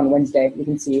bring it on Wednesday. You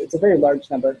can see it's a very large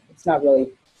number. It's not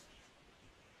really,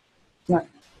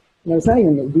 it's not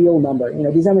even a real number.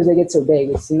 These numbers, they get so big,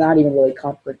 it's not even really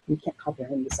you can't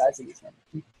comprehend the size of these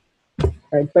numbers.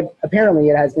 Right, but apparently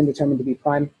it has been determined to be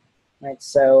prime. Right,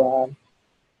 so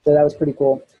that was pretty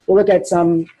cool. We'll look at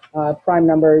some prime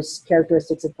numbers,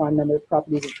 characteristics of prime numbers,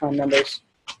 properties of prime numbers,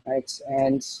 right,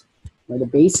 and the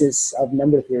basis of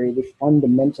number theory, the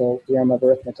fundamental theorem of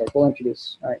arithmetic. We'll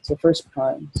introduce. All right, so first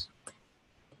primes.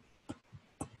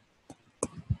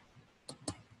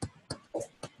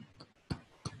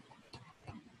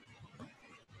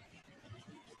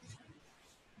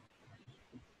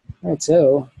 All right,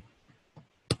 so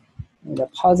the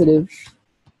positive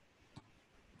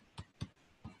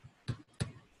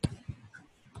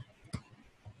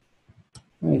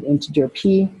integer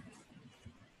p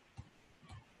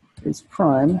is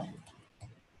prime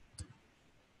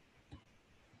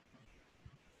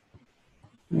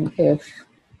if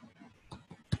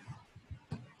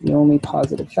the only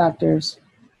positive factors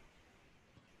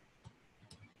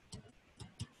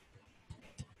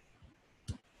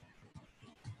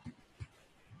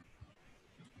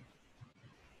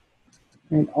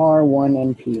and R1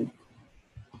 and P.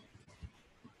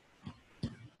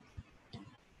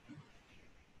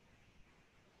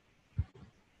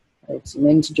 It's an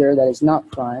integer that is not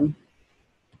prime.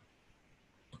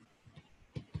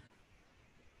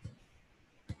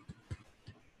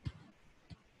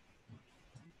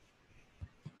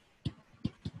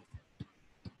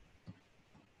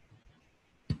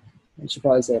 I should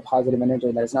probably say a positive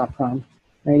integer that is not prime.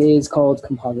 And it is called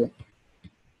composite.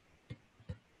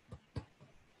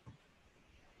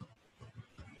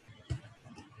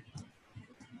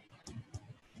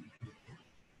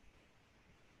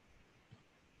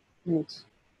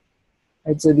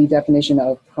 Right, so the definition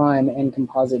of prime and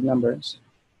composite numbers.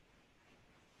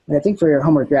 And I think for your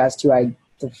homework you're asked to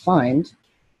find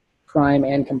prime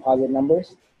and composite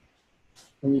numbers.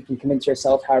 And you can convince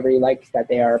yourself however you like that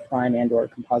they are prime and or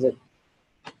composite.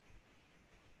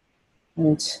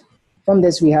 And from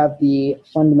this we have the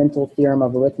fundamental theorem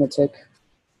of arithmetic,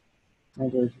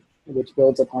 which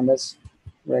builds upon this.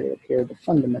 Right up here, the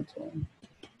fundamental.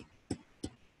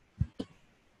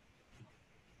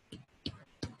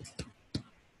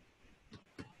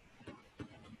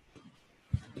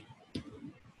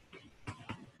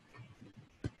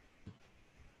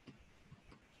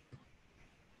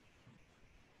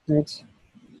 Right.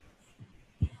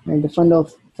 And the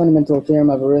fundamental theorem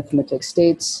of arithmetic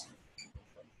states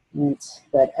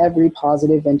that every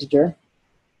positive integer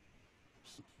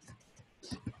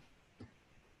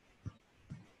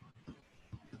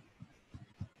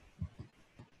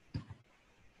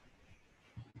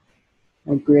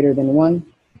greater than 1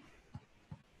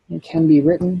 can be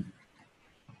written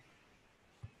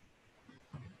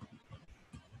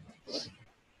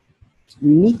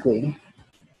uniquely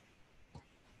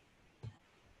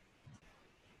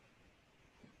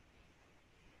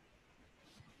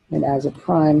and as a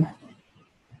prime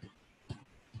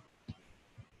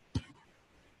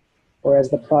or as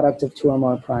the product of two or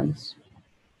more primes.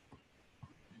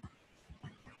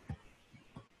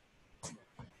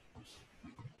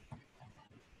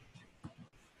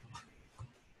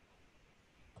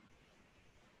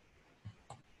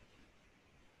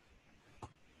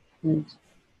 And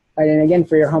again,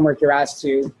 for your homework, you're asked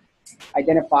to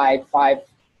identify 5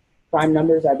 prime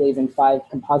numbers, I believe, and 5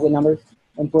 composite numbers.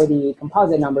 And for the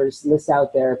composite numbers, list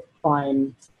out their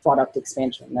prime product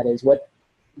expansion. That is, what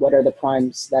are the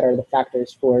primes that are the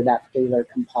factors for that particular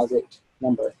composite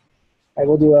number. I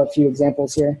will do a few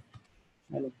examples here.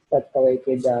 And that's probably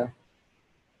a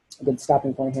good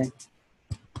stopping point here.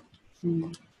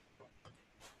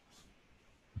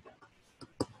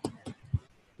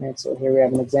 Right, so here we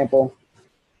have an example.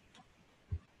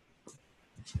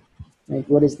 Right,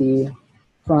 what is the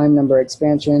prime number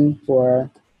expansion for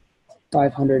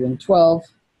 512?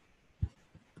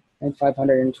 And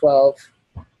 512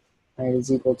 right,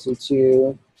 is equal to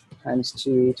 2 times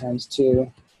 2 times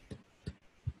 2,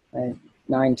 right,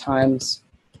 9 times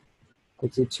equal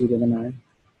to 2 to the 9.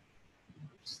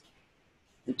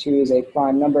 And 2 is a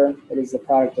prime number. It is the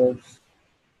product of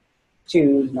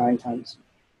 2 9 times.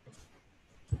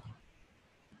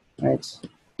 Right.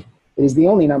 It is the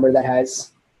only number that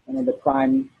has the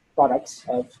prime products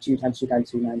of 2 times 2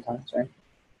 times 2 9 times. Right.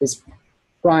 These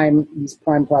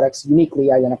prime products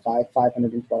uniquely identify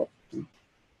 512.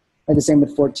 And the same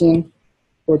with 14.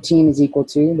 14 is equal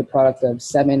to the product of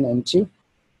 7 and 2.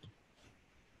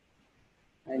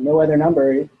 And no other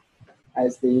number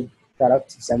has the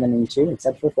product 7 and 2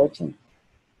 except for 14.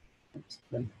 That's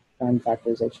the prime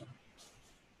factorization.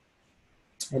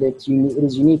 And it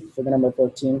is unique for the number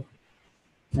 14.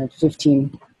 And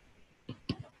 15,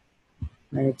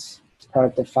 right, it's the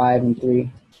product of 5 and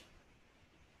 3.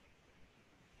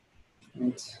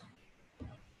 Right.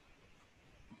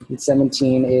 And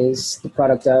 17 is the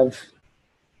product of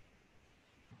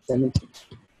 17.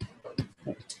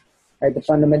 Right, the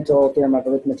fundamental theorem of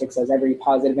arithmetic says every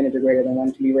positive integer greater than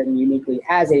 1 can be written uniquely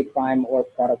as a prime or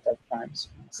product of primes.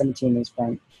 17 is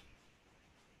prime.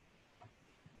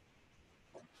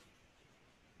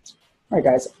 All right,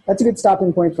 guys, that's a good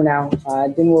stopping point for now.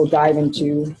 Then we'll dive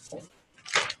into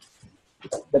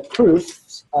the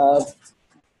proofs of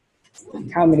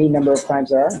how many number of primes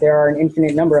there are. There are an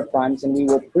infinite number of primes, and we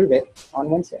will prove it on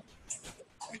Wednesday.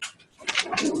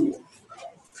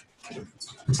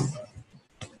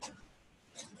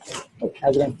 Oh,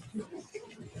 how's it going?